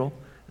an angel.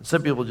 And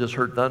some people just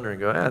heard thunder and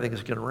go, I think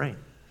it's going to rain.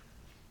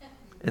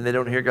 And they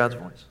don't hear God's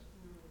voice.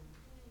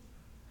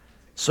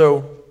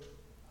 So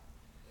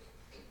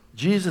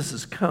Jesus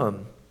has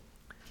come,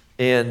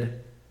 and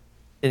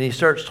he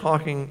starts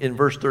talking in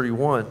verse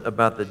 31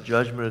 about the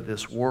judgment of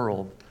this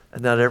world,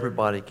 and not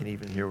everybody can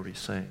even hear what he's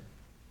saying.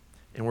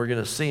 And we're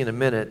going to see in a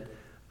minute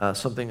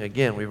something,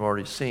 again, we've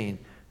already seen,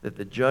 that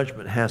the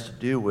judgment has to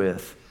do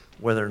with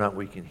whether or not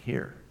we can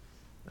hear.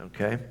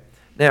 Okay?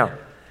 Now,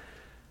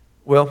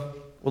 we'll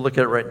look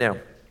at it right now.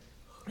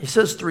 He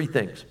says three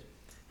things.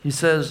 He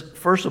says,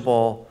 first of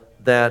all,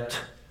 that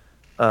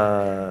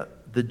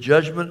the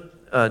judgment,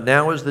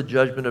 now is the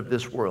judgment of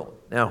this world.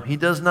 Now, he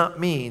does not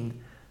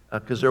mean,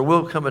 because there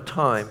will come a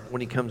time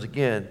when he comes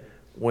again,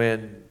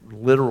 when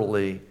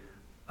literally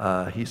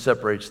he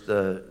separates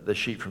the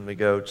sheep from the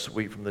goats,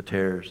 wheat from the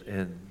tares,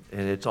 and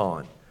it's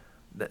on.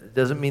 That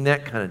doesn't mean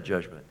that kind of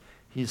judgment.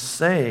 He's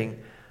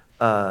saying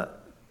a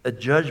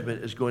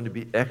judgment is going to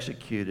be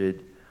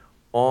executed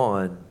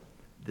on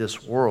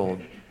this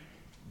world,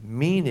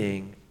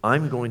 meaning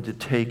I'm going to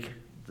take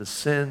the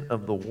sin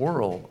of the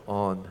world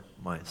on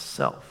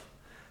myself.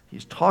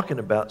 He's talking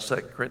about 2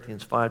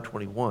 Corinthians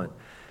 5:21.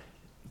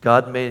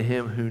 God made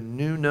him who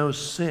knew no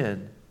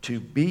sin to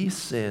be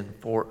sin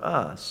for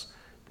us,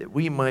 that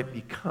we might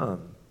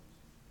become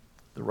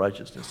the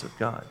righteousness of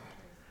God.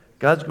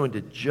 God's going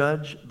to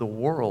judge the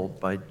world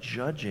by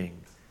judging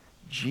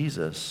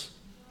Jesus,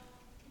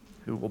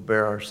 who will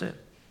bear our sin,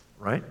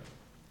 right?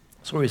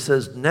 So he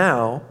says,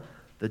 now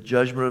the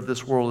judgment of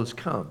this world has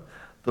come.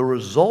 The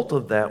result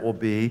of that will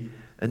be,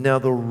 and now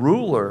the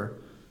ruler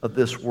of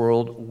this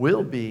world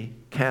will be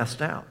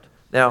cast out.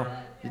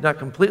 Now, he's not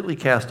completely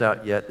cast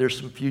out yet. There's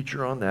some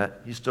future on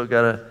that. He's still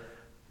got to,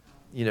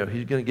 he's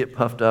going to get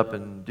puffed up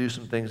and do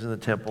some things in the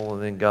temple,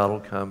 and then God will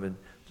come and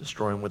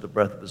destroy him with the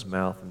breath of his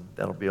mouth, and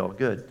that'll be all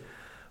good.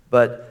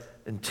 But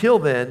until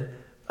then,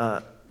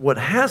 what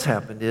has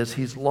happened is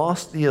he's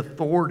lost the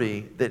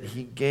authority that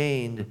he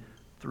gained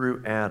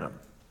through Adam.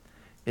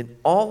 And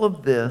all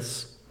of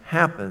this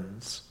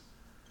happens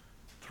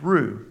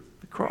through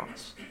the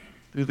cross.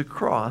 Through the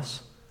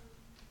cross,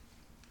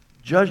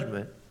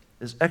 judgment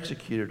is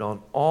executed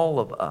on all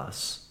of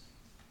us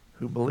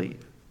who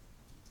believe.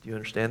 Do you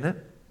understand that?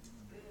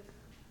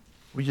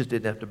 We just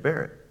didn't have to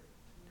bear it.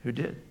 Who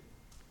did?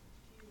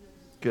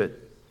 Good.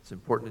 It's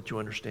important that you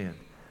understand.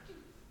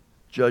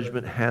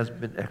 Judgment has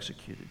been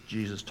executed.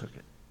 Jesus took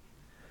it.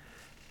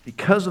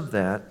 Because of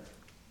that,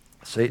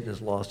 Satan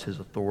has lost his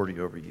authority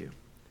over you.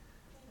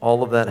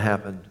 All of that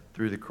happened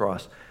through the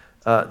cross.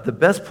 The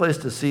best place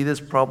to see this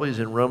probably is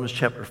in Romans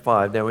chapter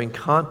 5. Now, in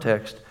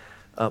context,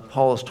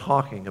 Paul is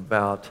talking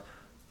about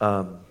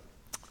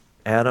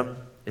Adam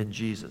and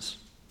Jesus,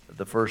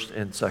 the first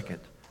and second.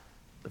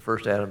 The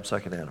first Adam,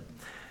 second Adam.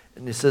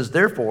 And he says,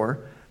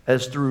 therefore,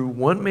 as through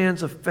one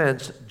man's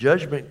offense,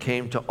 judgment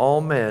came to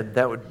all men,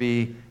 that would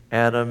be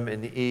Adam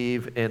and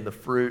Eve and the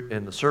fruit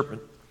and the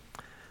serpent,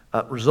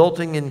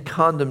 resulting in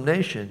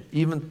condemnation,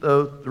 even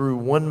though through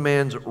one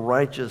man's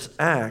righteous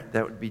act,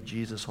 that would be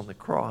Jesus on the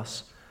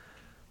cross,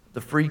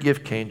 the free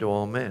gift came to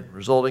all men,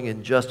 resulting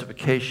in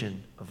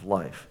justification of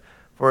life.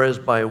 For as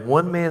by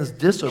one man's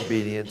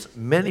disobedience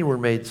many were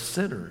made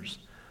sinners,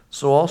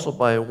 so also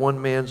by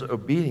one man's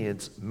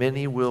obedience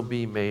many will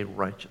be made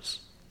righteous.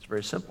 It's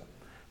very simple.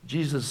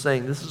 Jesus is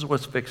saying this is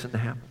what's fixing to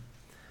happen.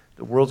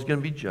 The world's going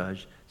to be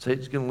judged.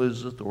 Satan's going to lose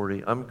his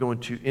authority. I'm going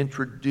to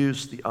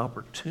introduce the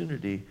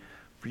opportunity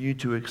for you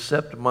to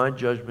accept my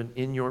judgment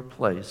in your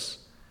place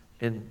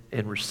and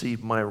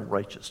receive my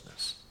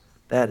righteousness.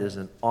 That is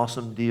an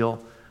awesome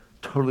deal.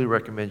 Totally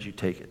recommend you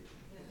take it.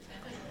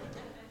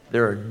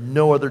 There are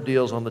no other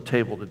deals on the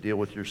table to deal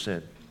with your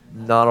sin.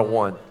 Not a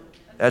one.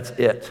 That's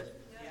it.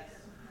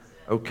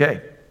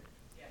 Okay.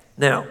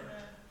 Now,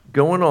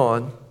 going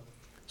on.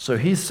 So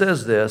he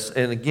says this,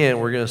 and again,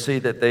 we're going to see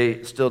that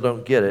they still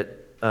don't get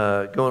it.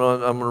 Going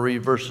on, I'm going to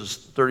read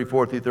verses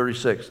 34 through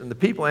 36. And the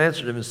people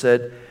answered him and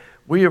said,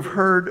 we have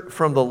heard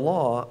from the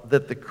law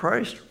that the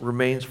Christ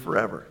remains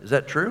forever. Is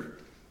that true?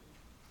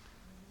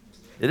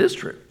 It is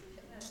true.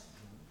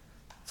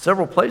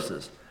 Several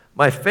places.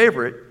 My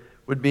favorite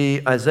would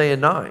be Isaiah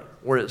 9,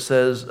 where it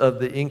says of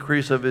the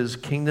increase of his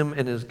kingdom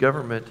and his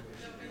government,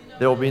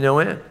 there will be no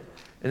end.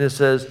 And it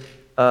says,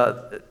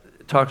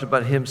 it talks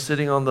about him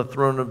sitting on the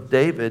throne of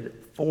David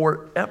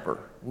forever.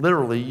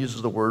 Literally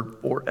uses the word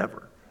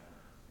forever.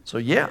 So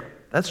yeah,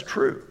 that's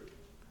true.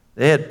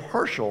 They had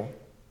partial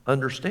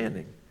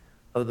understanding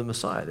of the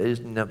Messiah. They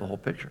just didn't have the whole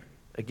picture.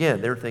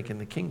 Again, they're thinking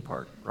the king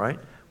part, right?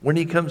 When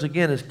he comes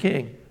again as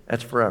king,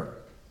 that's forever.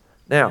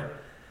 Now,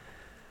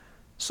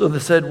 so they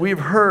said, we've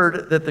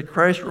heard that the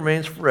Christ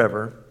remains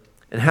forever,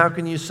 and how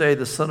can you say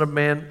the Son of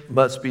Man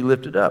must be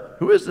lifted up?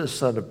 Who is this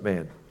Son of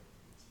Man?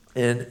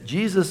 And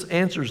Jesus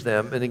answers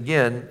them, and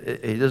again,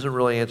 he doesn't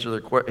really answer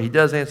their question. He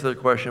does answer their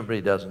question, but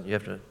he doesn't. You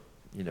have to,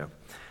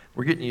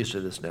 we're getting used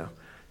to this now.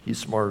 He's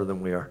smarter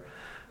than we are.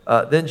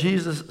 Then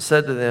Jesus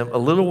said to them, a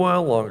little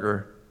while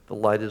longer, the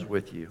light is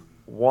with you.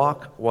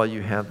 Walk while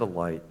you have the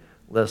light,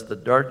 lest the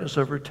darkness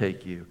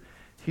overtake you.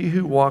 He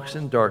who walks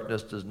in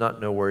darkness does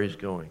not know where he's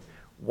going.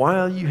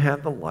 While you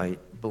have the light,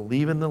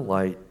 believe in the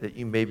light, that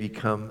you may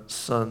become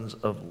sons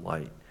of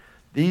light.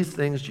 These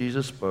things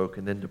Jesus spoke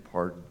and then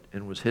departed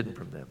and was hidden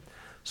from them.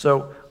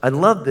 So I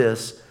love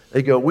this.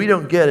 They go, we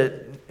don't get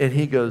it. And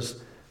he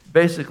goes,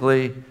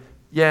 basically,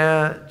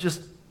 yeah,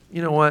 just,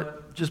 you know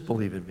what? Just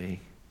believe in me.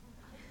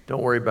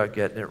 Don't worry about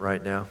getting it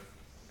right now.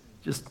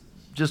 Just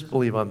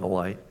believe I'm the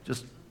light.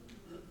 Just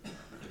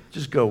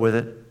go with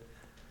it.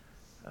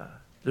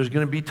 There's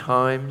going to be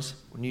times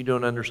when you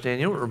don't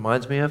understand. You know what it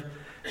reminds me of?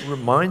 It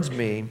reminds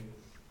me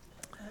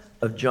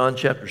of John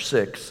chapter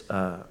 6,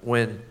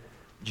 when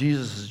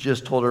Jesus has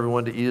just told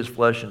everyone to eat his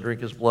flesh and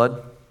drink his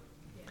blood.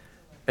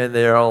 And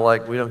they're all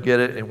like, we don't get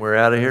it, and we're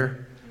out of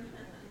here.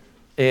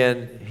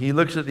 And he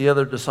looks at the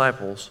other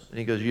disciples, and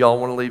he goes, y'all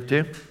want to leave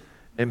too?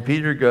 And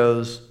Peter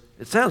goes,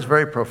 it sounds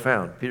very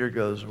profound. Peter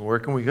goes, where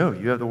can we go?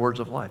 You have the words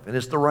of life. And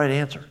it's the right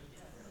answer.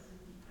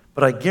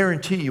 But I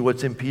guarantee you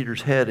what's in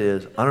Peter's head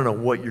is, I don't know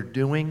what you're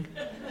doing.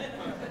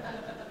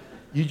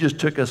 You just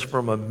took us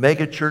from a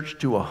mega church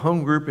to a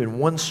home group in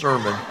one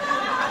sermon.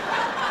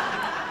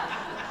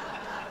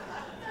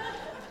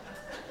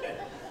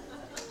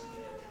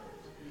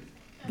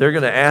 They're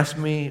going to ask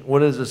me, what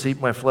does this eat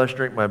my flesh,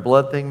 drink my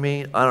blood thing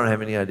mean? I don't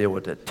have any idea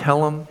what to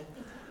tell them.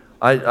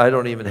 I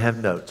don't even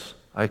have notes.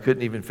 I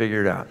couldn't even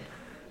figure it out.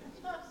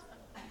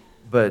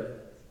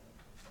 But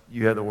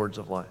you have the words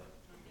of life.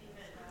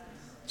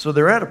 So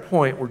they're at a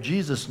point where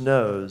Jesus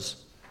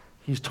knows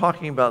he's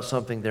talking about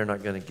something they're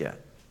not going to get.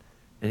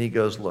 And he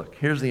goes, look,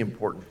 here's the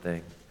important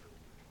thing.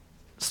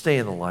 Stay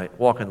in the light,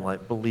 walk in the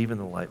light, believe in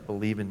the light,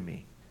 believe in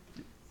me.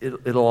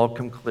 It'll all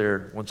come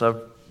clear. Once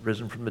I've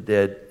risen from the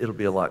dead, it'll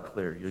be a lot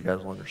clearer. You guys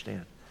will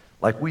understand.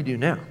 Like we do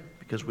now,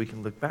 because we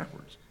can look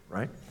backwards,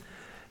 right?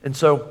 And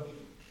so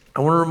I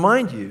want to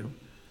remind you,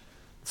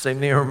 the same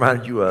thing I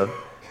reminded you of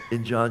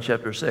in John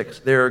chapter 6.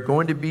 There are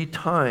going to be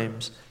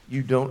times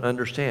you don't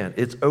understand.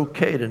 It's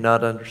okay to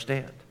not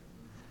understand.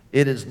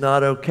 It is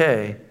not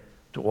okay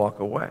to walk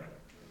away.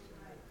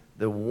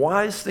 The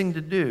wise thing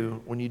to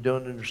do when you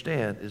don't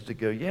understand is to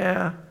go,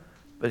 yeah,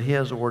 but he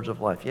has the words of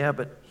life. Yeah,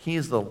 but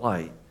he's the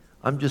light.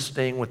 I'm just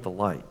staying with the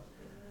light.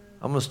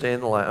 I'm going to stay in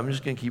the light. I'm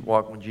just going to keep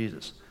walking with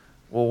Jesus.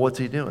 Well, what's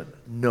he doing?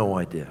 No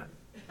idea.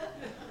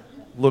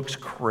 Looks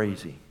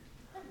crazy.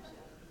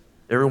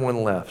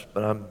 Everyone left,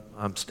 but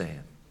I'm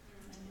staying.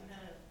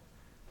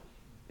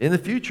 In the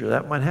future,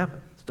 that might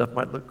happen. Stuff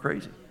might look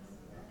crazy.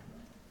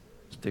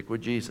 Stick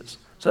with Jesus.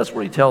 So that's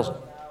what he tells them.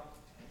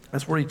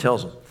 That's what he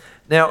tells them.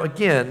 Now,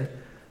 again,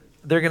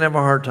 they're going to have a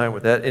hard time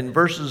with that. In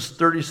verses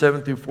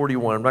 37 through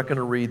 41, I'm not going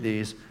to read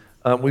these.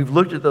 We've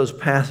looked at those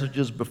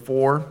passages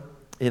before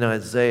in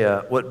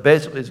Isaiah. What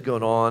basically is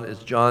going on is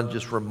John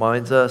just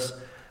reminds us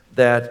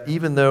that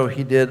even though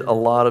he did a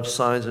lot of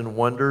signs and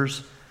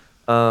wonders,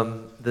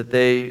 that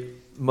they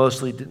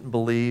mostly didn't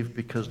believe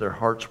because their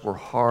hearts were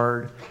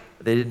hard.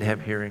 They didn't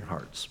have hearing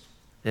hearts.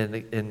 And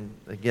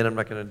again, I'm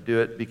not going to do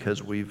it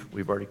because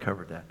we've already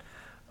covered that.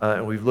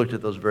 And we've looked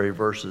at those very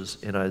verses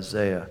in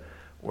Isaiah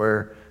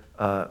where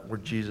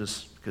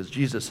Jesus, because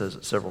Jesus says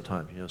it several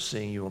times,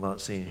 seeing you will not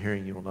see and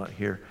hearing you will not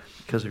hear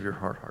because of your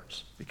hard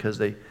hearts. Because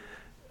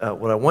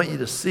what I want you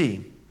to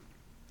see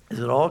is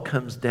it all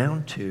comes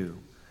down to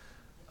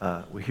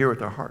we hear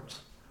with our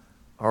hearts.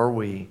 Are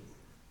we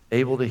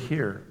able to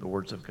hear the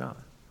words of God?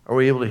 Are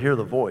we able to hear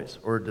the voice,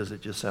 or does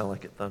it just sound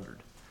like it thundered?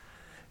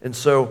 And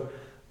so,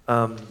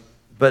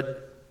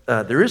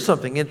 there is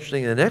something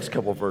interesting in the next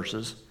couple of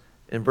verses.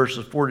 In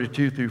verses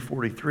 42 through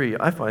 43,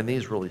 I find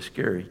these really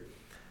scary. It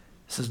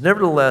says,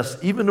 nevertheless,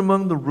 even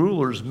among the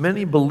rulers,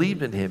 many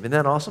believed in him. Isn't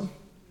that awesome?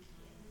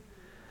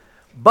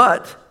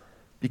 But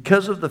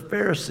because of the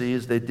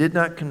Pharisees, they did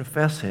not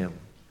confess him,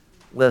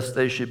 lest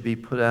they should be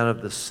put out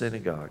of the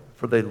synagogue.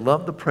 For they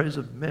loved the praise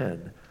of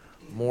men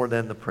more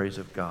than the praise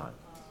of God.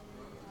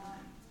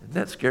 Isn't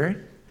that scary?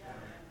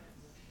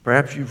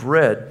 Perhaps you've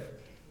read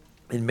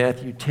in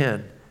Matthew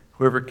 10,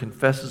 whoever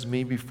confesses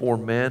me before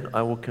men,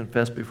 I will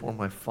confess before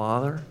my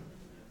Father.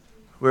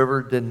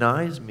 Whoever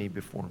denies me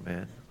before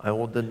men, I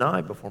will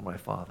deny before my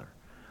Father.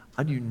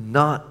 I do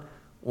not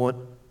want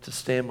to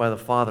stand by the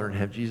Father and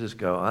have Jesus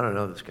go, I don't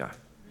know this guy.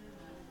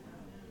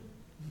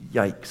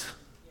 Yikes.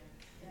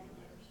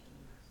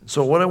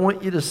 So what I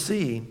want you to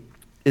see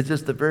is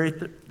just the very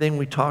thing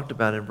we talked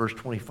about in verse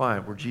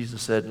 25, where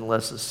Jesus said,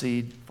 unless the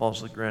seed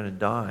falls to the ground and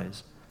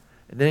dies.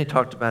 And then he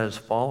talked about his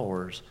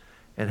followers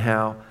and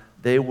how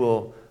they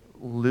will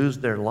lose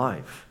their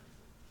life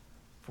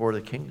for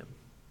the kingdom.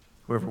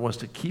 Whoever wants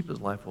to keep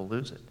his life will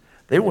lose it.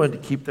 They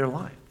wanted to keep their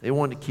life. They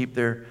wanted to keep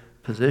their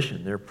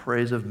position, their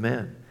praise of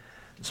men.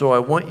 So I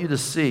want you to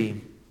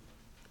see,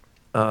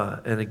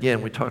 and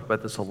again, we talked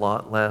about this a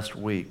lot last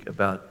week,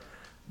 about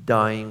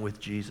dying with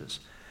Jesus.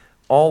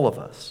 All of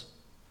us,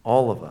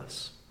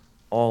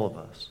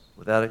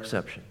 without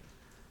exception,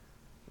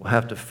 will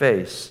have to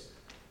face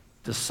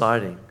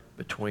deciding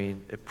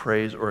between a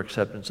praise or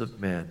acceptance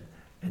of men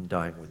and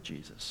dying with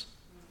Jesus.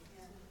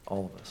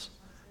 All of us.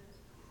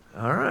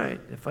 All right,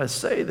 if I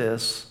say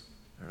this,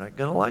 they're not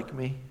going to like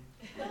me.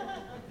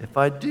 If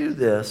I do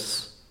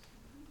this,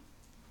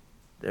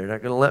 they're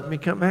not going to let me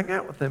come hang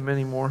out with them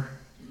anymore.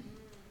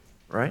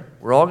 Right?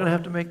 We're all going to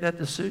have to make that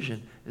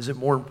decision. Is it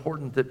more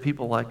important that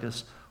people like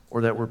us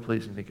or that we're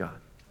pleasing to God?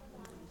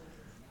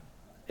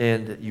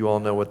 And you all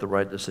know what the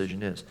right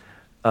decision is.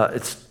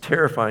 It's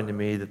terrifying to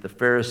me that the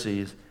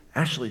Pharisees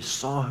actually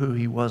saw who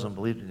he was and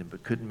believed in him,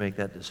 but couldn't make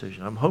that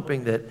decision. I'm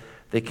hoping that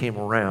they came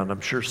around.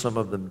 I'm sure some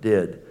of them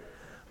did.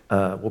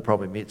 We'll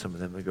probably meet some of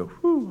them and go,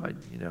 whew, I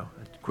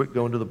quit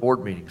going to the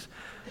board meetings.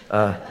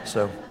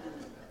 So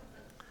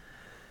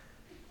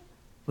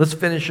let's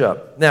finish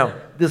up. Now,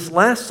 this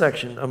last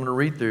section I'm going to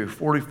read through,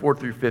 44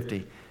 through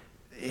 50.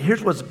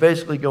 Here's what's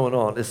basically going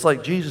on. It's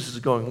like Jesus is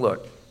going,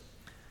 look,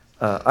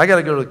 I got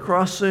to go to the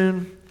cross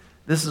soon.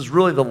 This is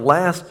really the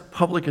last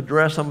public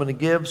address I'm going to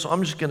give, so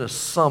I'm just going to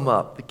sum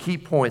up the key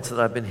points that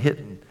I've been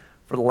hitting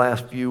for the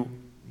last few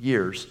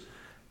years.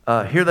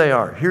 Here they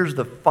are. Here's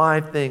the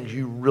 5 things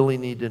you really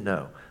need to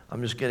know.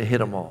 I'm just going to hit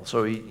them all.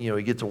 So he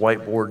gets a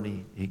whiteboard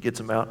and he gets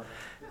them out,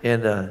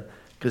 and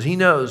because he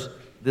knows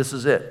this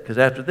is it. Because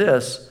after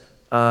this,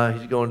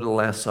 he's going to the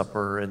Last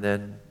Supper and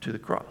then to the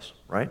cross.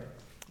 Right?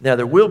 Now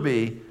there will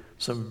be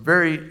some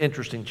very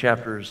interesting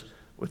chapters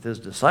with his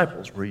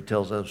disciples where he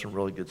tells them some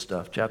really good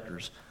stuff.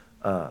 Chapters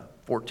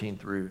 14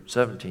 through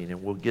 17,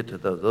 and we'll get to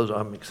those.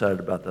 I'm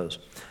excited about those,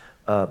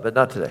 but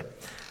not today.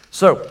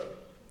 So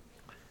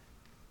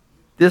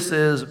this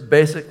is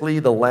basically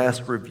the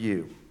last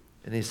review,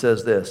 and he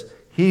says this: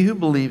 he who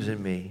believes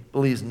in me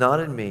believes not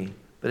in me,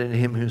 but in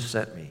him who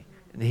sent me.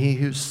 And he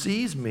who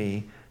sees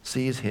me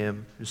sees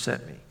him who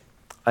sent me.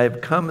 I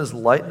have come as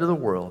light into the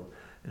world,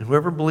 and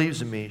whoever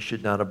believes in me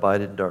should not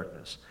abide in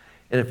darkness.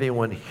 And if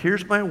anyone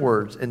hears my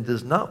words and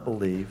does not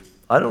believe,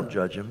 I don't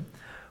judge him.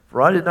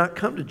 For I did not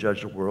come to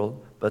judge the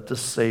world, but to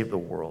save the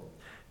world.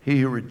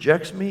 He who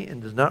rejects me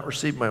and does not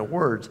receive my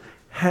words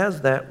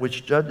has that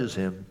which judges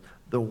him.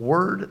 The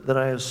word that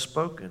I have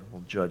spoken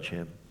will judge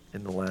him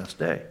in the last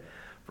day.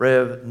 For I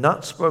have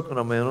not spoken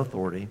on my own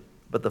authority,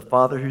 but the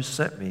Father who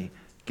sent me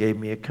gave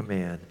me a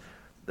command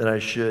that I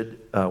should,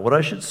 what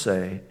I should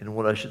say and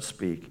what I should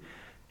speak.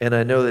 And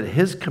I know that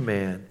his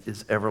command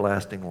is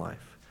everlasting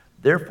life.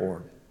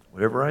 Therefore,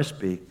 whatever I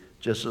speak,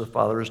 Just as the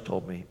Father has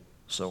told me,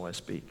 so I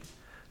speak.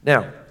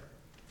 Now,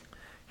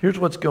 here's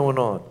what's going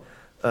on.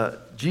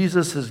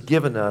 Jesus has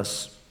given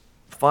us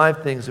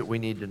 5 things that we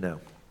need to know.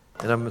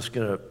 And I'm just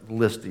going to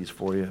list these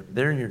for you.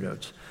 They're in your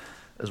notes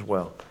as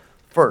well.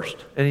 First,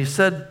 and he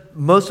said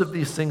most of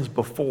these things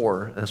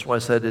before. That's why I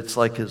said it's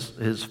like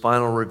his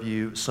final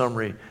review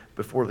summary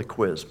before the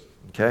quiz.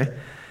 Okay?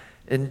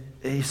 And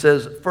he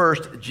says,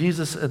 first,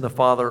 Jesus and the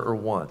Father are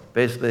one.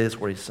 Basically, that's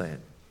what he's saying.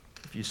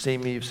 If you've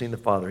seen me, you've seen the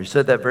Father. He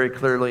said that very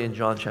clearly in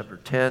John chapter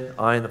 10.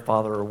 I and the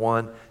Father are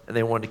one. And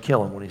they wanted to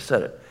kill him when he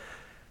said it.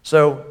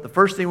 So the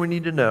first thing we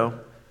need to know,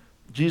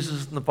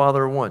 Jesus and the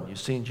Father are one. You've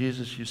seen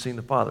Jesus, you've seen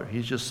the Father.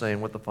 He's just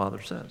saying what the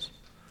Father says.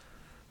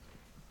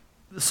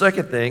 The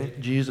second thing,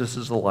 Jesus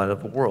is the light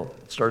of the world.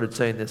 It started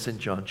saying this in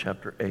John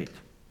chapter 8.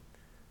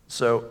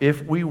 So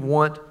if we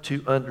want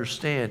to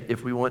understand,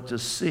 if we want to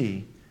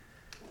see,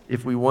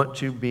 if we want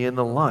to be in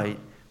the light,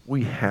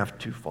 we have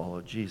to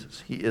follow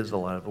Jesus. He is the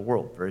light of the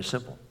world. Very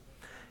simple.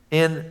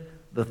 And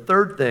the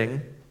third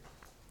thing,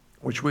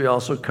 which we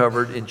also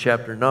covered in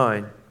chapter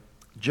 9,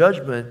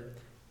 judgment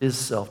is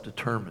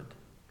self-determined.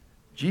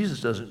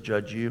 Jesus doesn't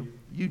judge you,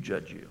 you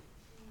judge you.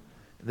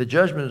 The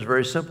judgment is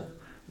very simple,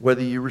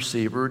 whether you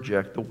receive or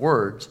reject the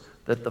words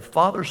that the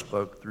Father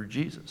spoke through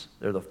Jesus.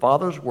 They're the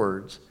Father's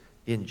words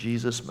in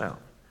Jesus' mouth.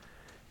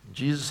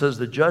 Jesus says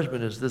the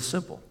judgment is this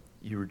simple.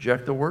 You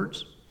reject the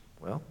words,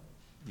 well,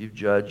 you've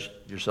judged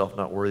yourself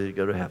not worthy to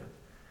go to heaven.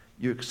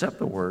 You accept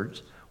the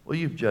words, well,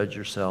 you've judged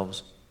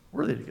yourselves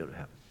worthy to go to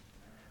heaven.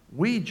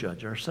 We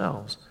judge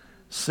ourselves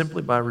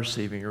simply by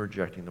receiving or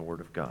rejecting the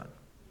Word of God.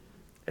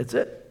 That's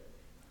it.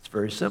 It's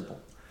very simple.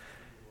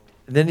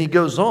 And then he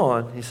goes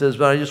on, he says,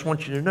 but I just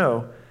want you to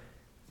know,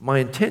 my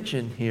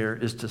intention here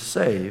is to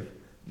save,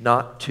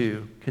 not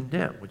to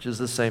condemn, which is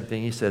the same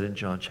thing he said in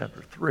John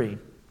chapter 3.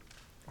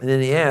 And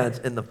then he adds,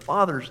 and the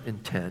Father's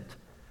intent,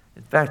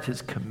 in fact,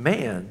 his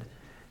command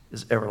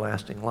is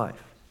everlasting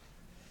life.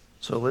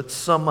 So let's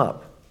sum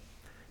up.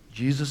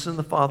 Jesus and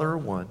the Father are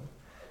one.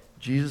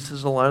 Jesus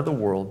is the light of the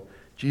world.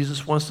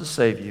 Jesus wants to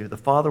save you. The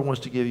Father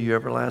wants to give you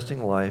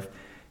everlasting life.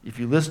 If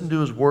you listen to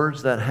his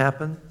words, that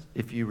happens.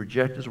 If you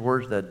reject his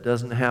words, that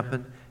doesn't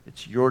happen.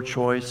 It's your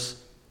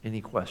choice.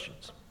 Any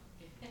questions?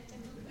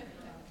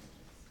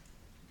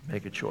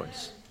 Make a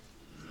choice.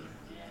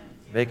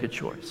 Make a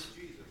choice.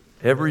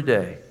 Every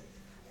day,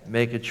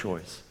 make a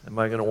choice. Am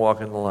I going to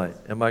walk in the light?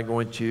 Am I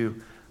going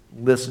to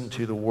listen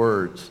to the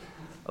words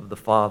of the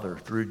Father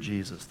through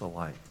Jesus, the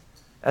light?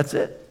 That's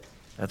it.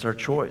 That's our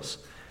choice.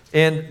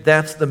 And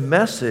that's the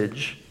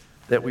message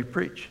that we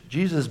preach.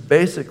 Jesus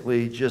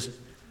basically just,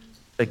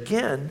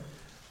 again,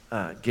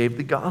 gave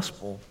the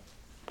gospel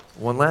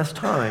one last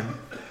time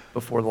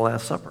before the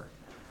Last Supper.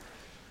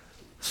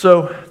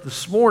 So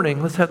this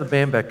morning, let's have the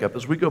band back up.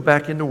 As we go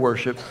back into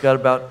worship, got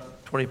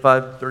about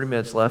 25, 30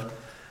 minutes left.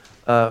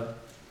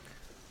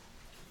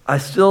 I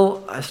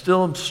still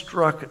am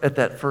struck at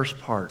that first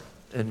part.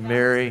 And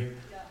Mary,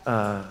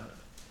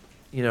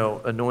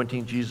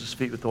 anointing Jesus'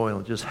 feet with oil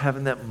and just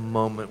having that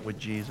moment with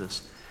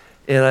Jesus.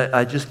 And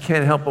I just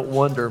can't help but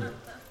wonder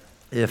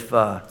if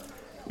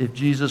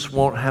Jesus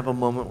won't have a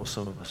moment with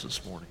some of us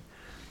this morning.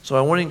 So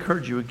I want to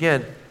encourage you,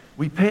 again,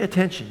 we pay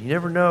attention. You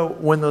never know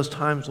when those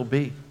times will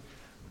be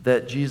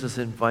that Jesus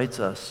invites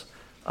us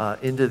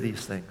into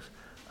these things.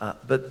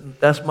 But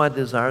that's my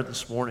desire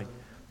this morning,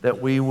 that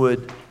we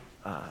would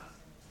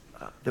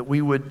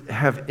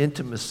have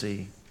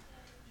intimacy,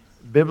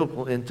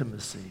 biblical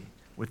intimacy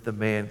with the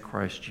man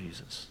Christ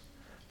Jesus.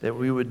 That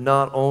we would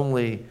not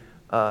only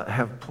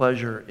have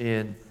pleasure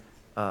in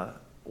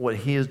what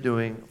he is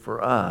doing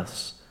for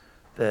us,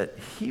 that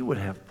he would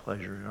have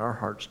pleasure in our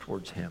hearts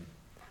towards him.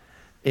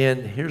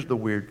 And here's the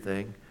weird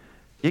thing.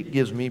 It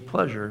gives me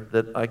pleasure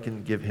that I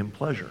can give him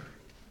pleasure,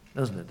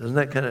 doesn't it? Doesn't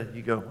that kind of,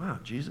 you go, wow,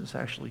 Jesus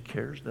actually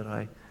cares that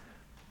I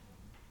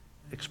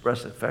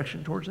express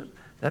affection towards him?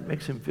 That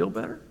makes him feel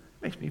better?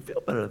 It makes me feel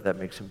better that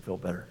makes him feel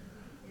better.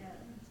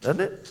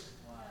 Doesn't it?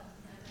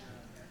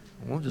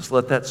 We'll just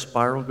let that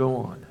spiral go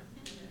on.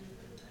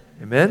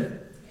 Amen?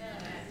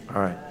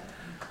 All right.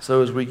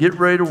 So as we get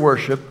ready to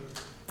worship,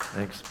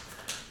 thanks.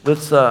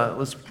 Let's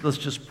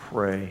just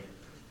pray,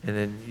 and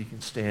then you can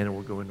stand and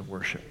we'll go into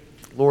worship.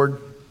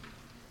 Lord,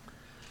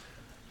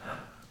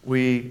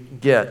 we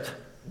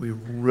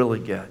really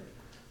get,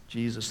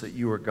 Jesus, that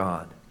you are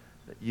God,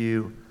 that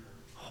you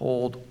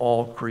hold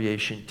all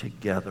creation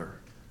together,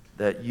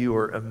 that you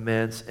are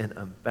immense and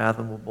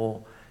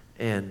unfathomable,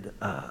 and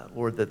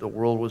Lord, that the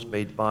world was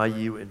made by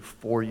you and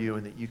for you,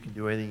 and that you can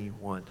do anything you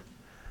want.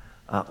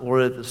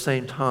 Lord, at the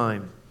same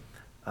time,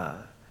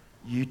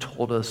 you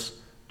told us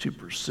to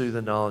pursue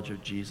the knowledge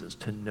of Jesus,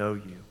 to know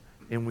you,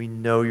 and we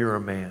know you're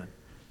a man.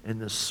 And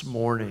this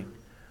morning,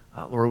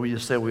 Lord, we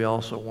just say we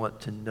also want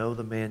to know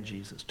the man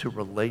Jesus, to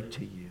relate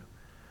to you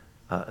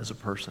as a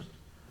person,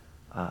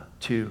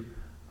 to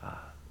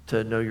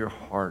know your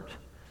heart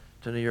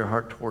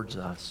towards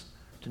us,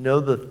 to know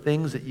the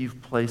things that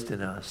you've placed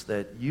in us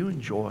that you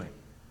enjoy.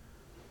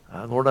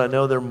 Lord, I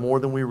know they're more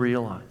than we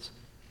realize.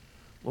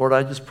 Lord,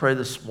 I just pray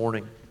this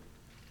morning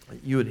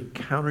that you would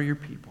encounter your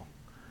people,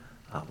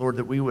 Lord,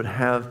 that we would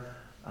have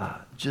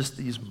just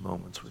these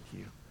moments with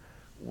you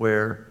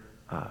where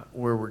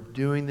we're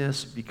doing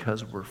this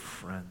because we're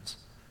friends,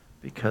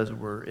 because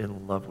we're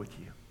in love with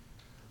you,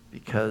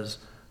 because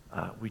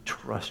we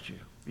trust you,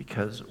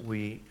 because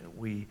we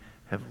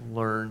have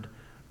learned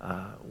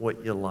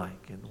what you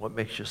like and what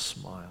makes you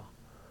smile.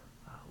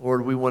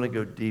 Lord, we want to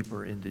go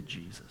deeper into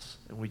Jesus,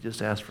 and we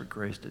just ask for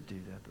grace to do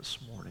that this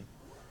morning.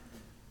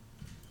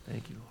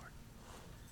 Thank you, Lord.